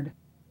armed guard.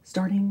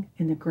 Starting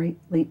in the Great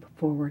Leap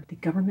Forward, the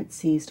government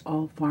seized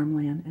all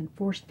farmland and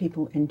forced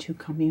people into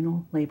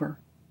communal labor.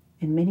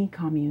 In many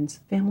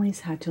communes,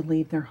 families had to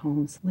leave their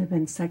homes, live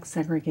in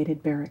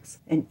sex-segregated barracks,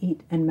 and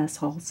eat in mess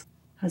halls.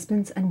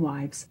 Husbands and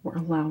wives were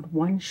allowed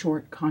one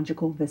short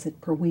conjugal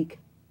visit per week.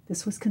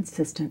 This was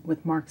consistent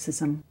with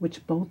Marxism,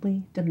 which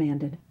boldly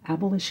demanded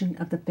abolition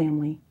of the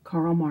family,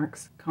 Karl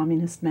Marx's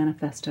Communist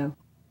Manifesto.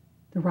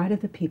 The right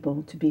of the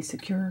people to be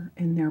secure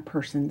in their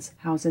persons,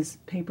 houses,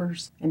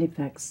 papers, and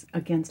effects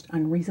against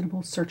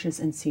unreasonable searches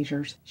and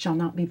seizures shall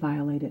not be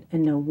violated,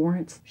 and no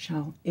warrants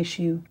shall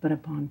issue but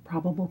upon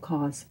probable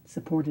cause,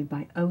 supported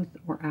by oath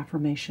or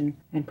affirmation,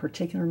 and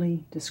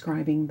particularly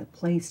describing the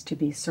place to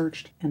be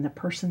searched and the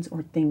persons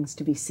or things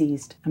to be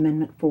seized.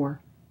 Amendment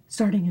 4.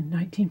 Starting in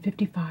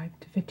 1955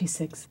 to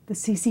 56, the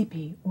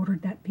CCP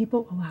ordered that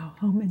people allow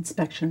home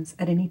inspections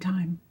at any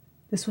time.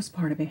 This was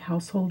part of a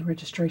household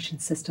registration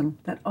system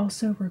that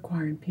also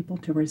required people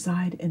to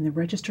reside in the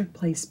registered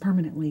place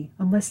permanently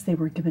unless they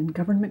were given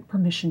government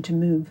permission to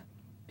move.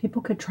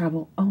 People could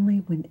travel only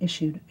when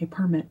issued a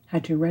permit,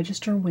 had to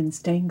register when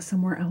staying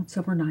somewhere else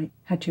overnight,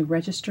 had to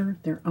register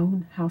their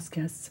own house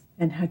guests,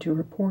 and had to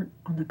report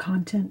on the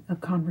content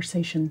of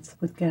conversations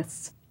with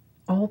guests.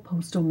 All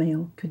postal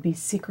mail could be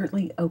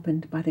secretly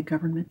opened by the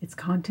government, its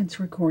contents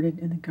recorded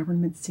in the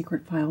government's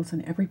secret files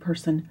on every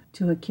person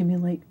to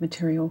accumulate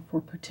material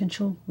for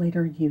potential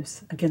later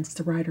use against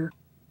the writer.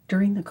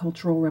 During the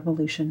Cultural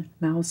Revolution,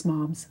 Mao's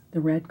mobs,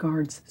 the Red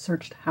Guards,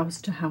 searched house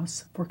to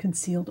house for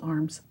concealed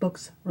arms,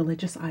 books,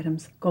 religious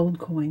items, gold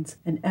coins,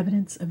 and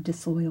evidence of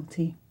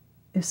disloyalty.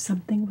 If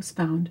something was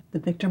found, the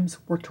victims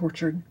were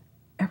tortured.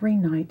 Every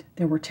night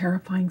there were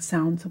terrifying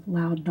sounds of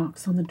loud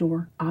knocks on the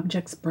door,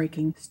 objects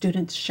breaking,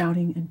 students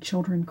shouting, and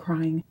children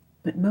crying.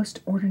 But most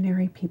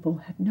ordinary people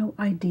had no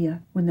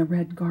idea when the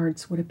Red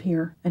Guards would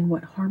appear and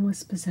what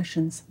harmless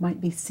possessions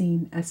might be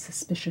seen as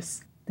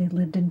suspicious. They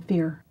lived in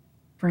fear.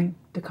 Frank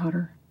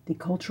Decatur, The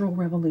Cultural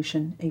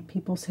Revolution, A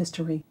People's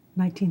History,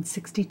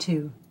 1962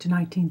 to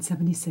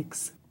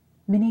 1976.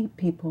 Many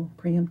people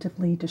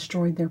preemptively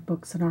destroyed their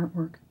books and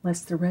artwork,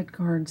 lest the Red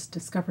Guards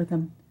discover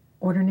them.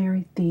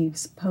 Ordinary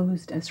thieves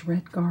posed as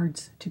Red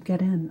Guards to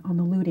get in on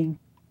the looting.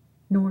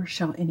 Nor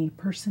shall any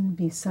person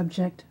be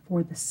subject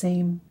for the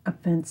same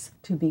offense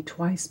to be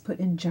twice put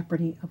in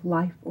jeopardy of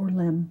life or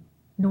limb,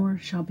 nor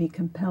shall be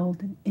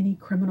compelled in any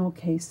criminal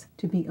case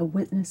to be a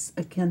witness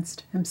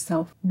against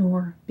himself,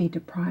 nor be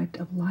deprived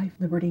of life,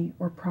 liberty,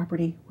 or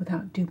property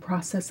without due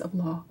process of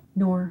law,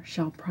 nor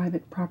shall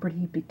private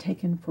property be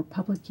taken for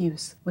public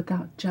use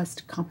without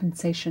just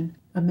compensation.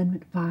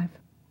 Amendment 5.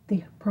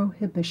 The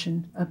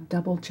prohibition of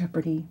double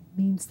jeopardy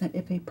means that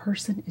if a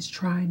person is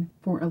tried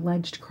for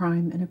alleged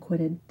crime and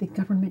acquitted, the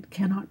government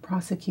cannot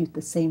prosecute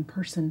the same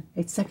person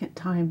a second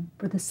time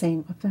for the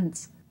same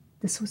offense.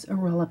 This was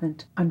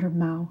irrelevant under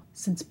Mao,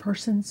 since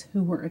persons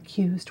who were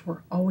accused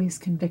were always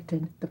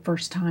convicted the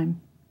first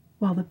time.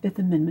 While the Fifth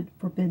Amendment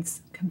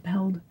forbids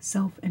compelled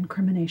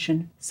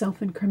self-incrimination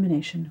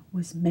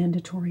was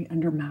mandatory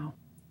under Mao.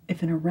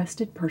 If an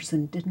arrested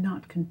person did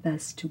not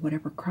confess to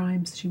whatever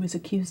crimes she was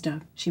accused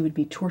of, she would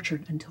be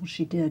tortured until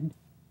she did.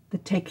 The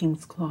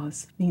Takings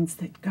Clause means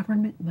that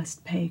government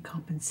must pay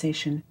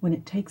compensation when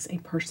it takes a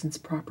person's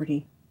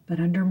property, but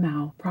under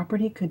Mao,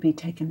 property could be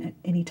taken at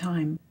any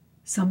time.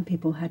 Some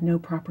people had no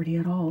property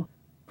at all.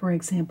 For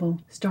example,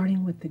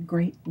 starting with the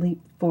Great Leap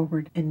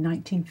Forward in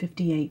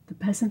 1958, the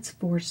peasants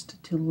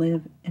forced to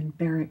live in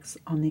barracks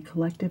on the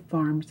collective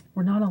farms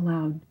were not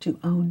allowed to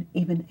own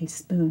even a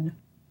spoon.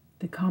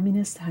 The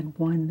communists had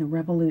won the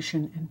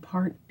revolution in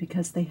part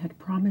because they had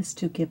promised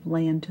to give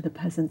land to the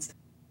peasants.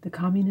 The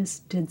communists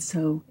did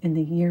so in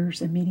the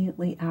years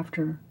immediately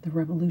after the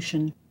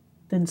revolution.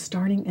 Then,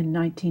 starting in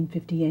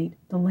 1958,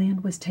 the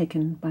land was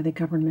taken by the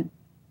government.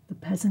 The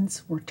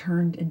peasants were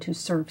turned into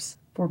serfs,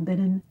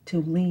 forbidden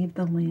to leave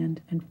the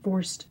land and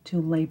forced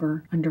to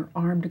labor under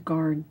armed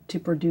guard to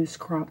produce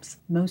crops,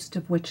 most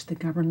of which the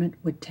government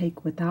would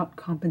take without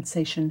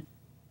compensation.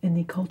 In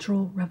the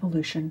Cultural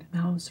Revolution,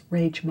 Mao's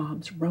rage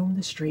mobs roamed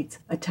the streets,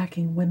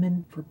 attacking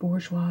women for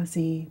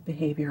bourgeoisie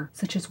behavior,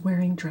 such as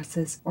wearing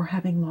dresses or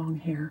having long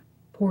hair.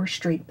 Poor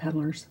street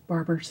peddlers,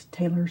 barbers,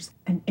 tailors,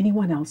 and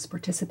anyone else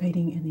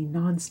participating in the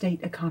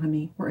non-state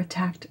economy were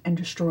attacked and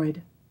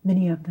destroyed.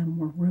 Many of them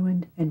were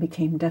ruined and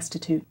became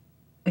destitute.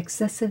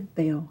 Excessive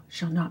bail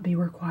shall not be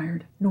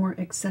required, nor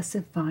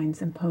excessive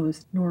fines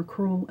imposed, nor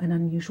cruel and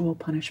unusual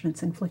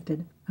punishments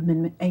inflicted.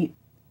 Amendment 8.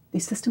 The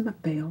system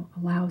of bail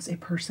allows a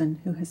person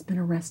who has been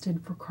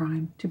arrested for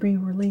crime to be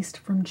released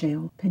from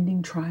jail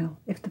pending trial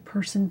if the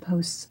person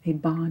posts a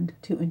bond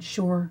to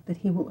ensure that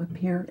he will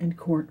appear in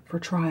court for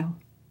trial.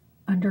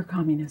 Under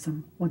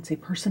communism, once a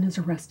person is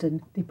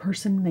arrested, the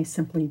person may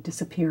simply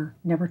disappear,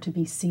 never to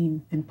be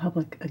seen in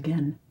public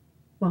again.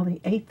 While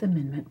the Eighth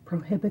Amendment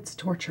prohibits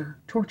torture,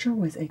 torture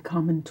was a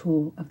common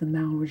tool of the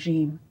Mao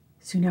regime.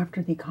 Soon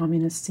after the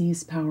communists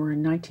seized power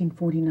in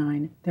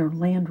 1949, their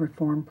land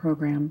reform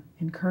program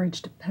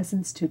encouraged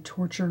peasants to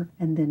torture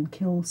and then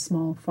kill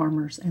small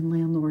farmers and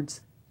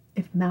landlords.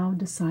 If Mao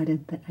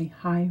decided that a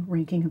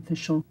high-ranking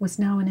official was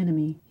now an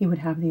enemy, he would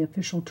have the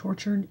official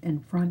tortured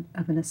in front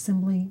of an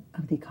assembly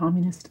of the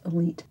communist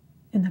elite.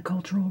 In the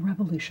Cultural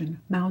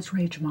Revolution, Mao's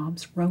rage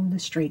mobs roamed the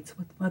streets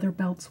with leather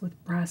belts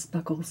with brass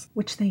buckles,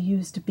 which they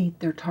used to beat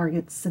their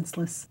targets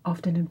senseless,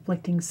 often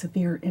inflicting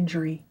severe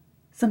injury.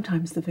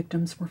 Sometimes the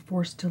victims were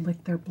forced to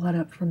lick their blood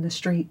up from the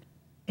street.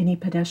 Any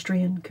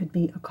pedestrian could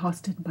be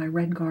accosted by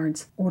Red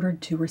Guards,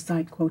 ordered to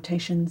recite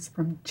quotations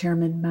from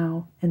Chairman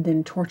Mao, and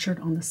then tortured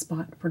on the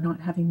spot for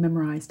not having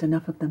memorized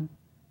enough of them.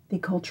 The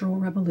Cultural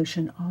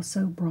Revolution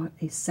also brought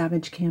a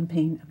savage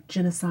campaign of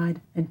genocide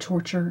and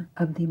torture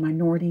of the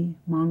minority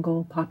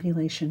Mongol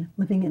population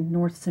living in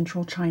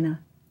north-central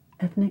China.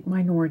 Ethnic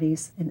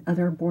minorities in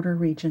other border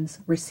regions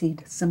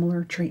received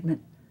similar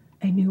treatment.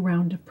 A new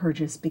round of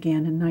purges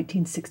began in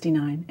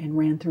 1969 and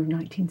ran through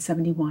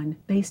 1971,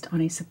 based on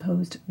a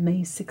supposed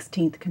May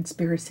 16th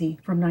conspiracy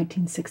from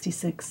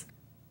 1966.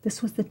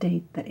 This was the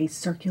date that a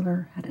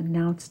circular had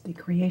announced the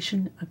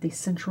creation of the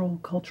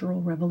Central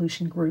Cultural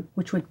Revolution Group,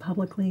 which would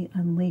publicly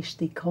unleash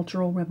the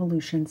Cultural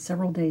Revolution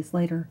several days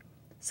later.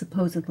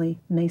 Supposedly,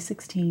 May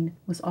 16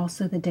 was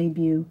also the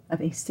debut of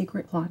a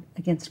secret plot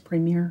against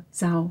Premier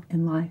Zhou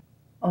Enlai.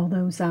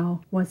 Although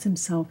Zhou was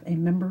himself a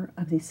member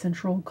of the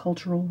Central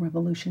Cultural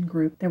Revolution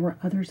Group, there were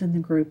others in the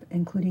group,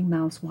 including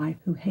Mao's wife,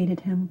 who hated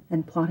him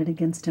and plotted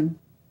against him.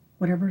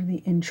 Whatever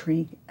the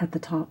intrigue at the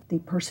top, the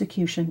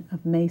persecution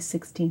of May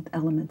 16th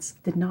elements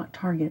did not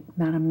target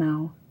Madame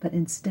Mao, but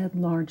instead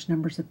large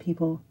numbers of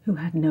people who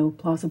had no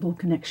plausible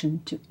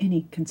connection to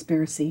any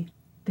conspiracy.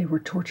 They were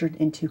tortured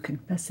into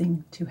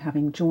confessing to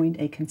having joined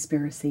a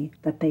conspiracy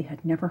that they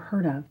had never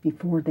heard of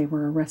before they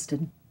were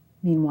arrested.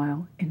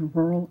 Meanwhile, in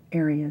rural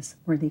areas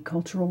where the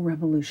Cultural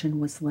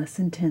Revolution was less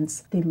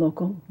intense, the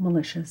local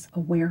militias,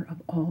 aware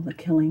of all the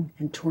killing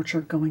and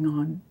torture going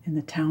on in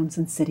the towns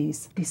and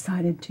cities,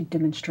 decided to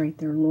demonstrate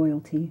their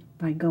loyalty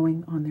by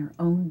going on their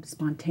own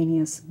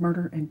spontaneous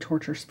murder and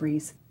torture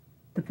sprees.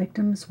 The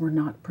victims were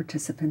not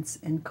participants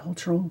in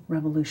Cultural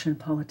Revolution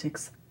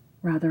politics.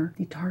 Rather,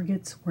 the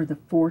targets were the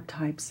four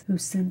types who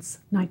since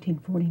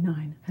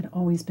 1949 had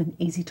always been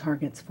easy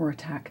targets for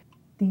attack.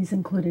 These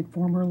included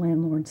former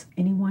landlords,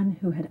 anyone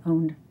who had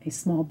owned a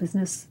small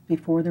business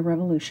before the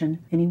revolution,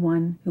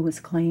 anyone who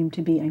was claimed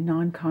to be a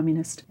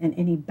non-communist, and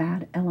any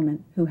bad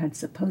element who had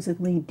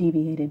supposedly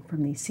deviated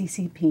from the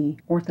CCP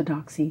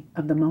orthodoxy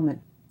of the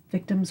moment.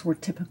 Victims were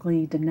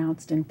typically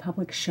denounced in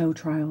public show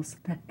trials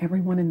that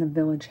everyone in the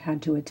village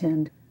had to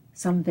attend.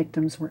 Some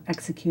victims were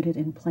executed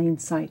in plain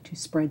sight to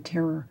spread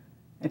terror.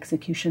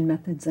 Execution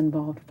methods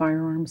involved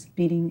firearms,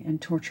 beating,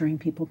 and torturing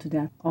people to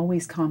death,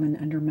 always common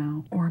under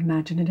Mao, or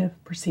imaginative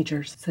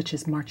procedures such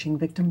as marching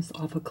victims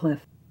off a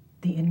cliff.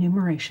 The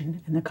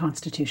enumeration in the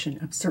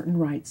Constitution of certain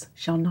rights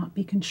shall not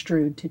be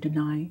construed to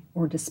deny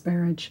or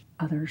disparage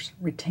others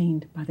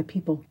retained by the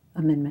people.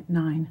 Amendment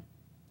 9.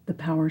 The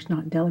powers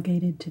not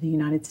delegated to the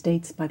United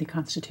States by the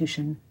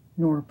Constitution,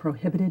 nor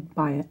prohibited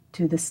by it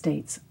to the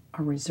states,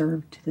 are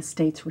reserved to the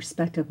states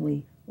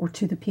respectively or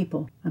to the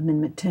people.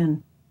 Amendment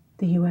 10.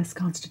 The U.S.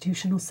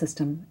 constitutional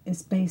system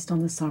is based on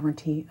the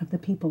sovereignty of the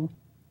people.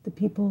 The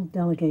people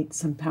delegate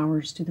some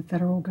powers to the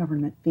federal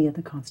government via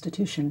the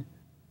Constitution.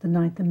 The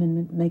Ninth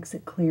Amendment makes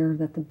it clear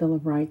that the Bill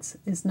of Rights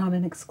is not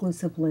an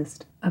exclusive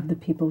list of the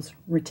people's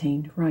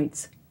retained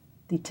rights.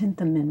 The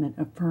 10th Amendment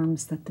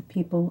affirms that the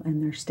people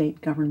and their state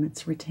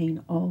governments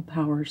retain all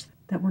powers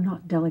that were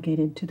not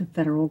delegated to the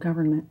federal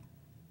government.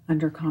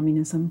 Under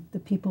communism, the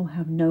people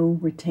have no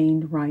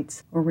retained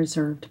rights or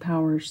reserved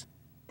powers.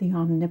 The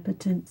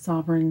omnipotent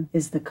sovereign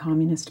is the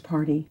Communist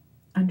Party.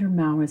 Under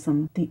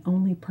Maoism, the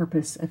only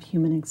purpose of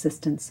human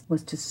existence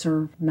was to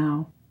serve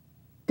Mao.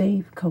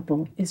 Dave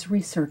Kopel is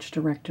research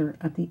director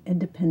of the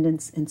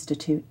Independence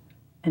Institute,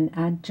 an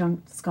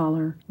adjunct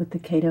scholar with the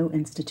Cato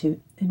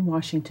Institute in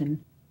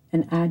Washington,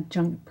 an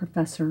adjunct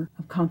professor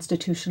of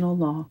constitutional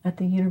law at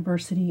the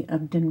University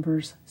of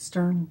Denver's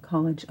Stern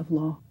College of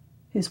Law.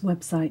 His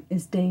website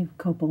is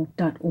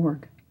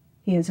davekopel.org.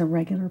 He is a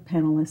regular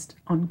panelist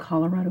on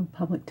Colorado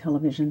Public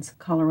Television's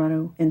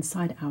Colorado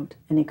Inside Out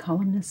and a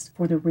columnist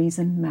for the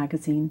Reason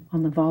magazine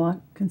on the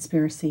Volokh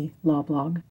Conspiracy Law blog.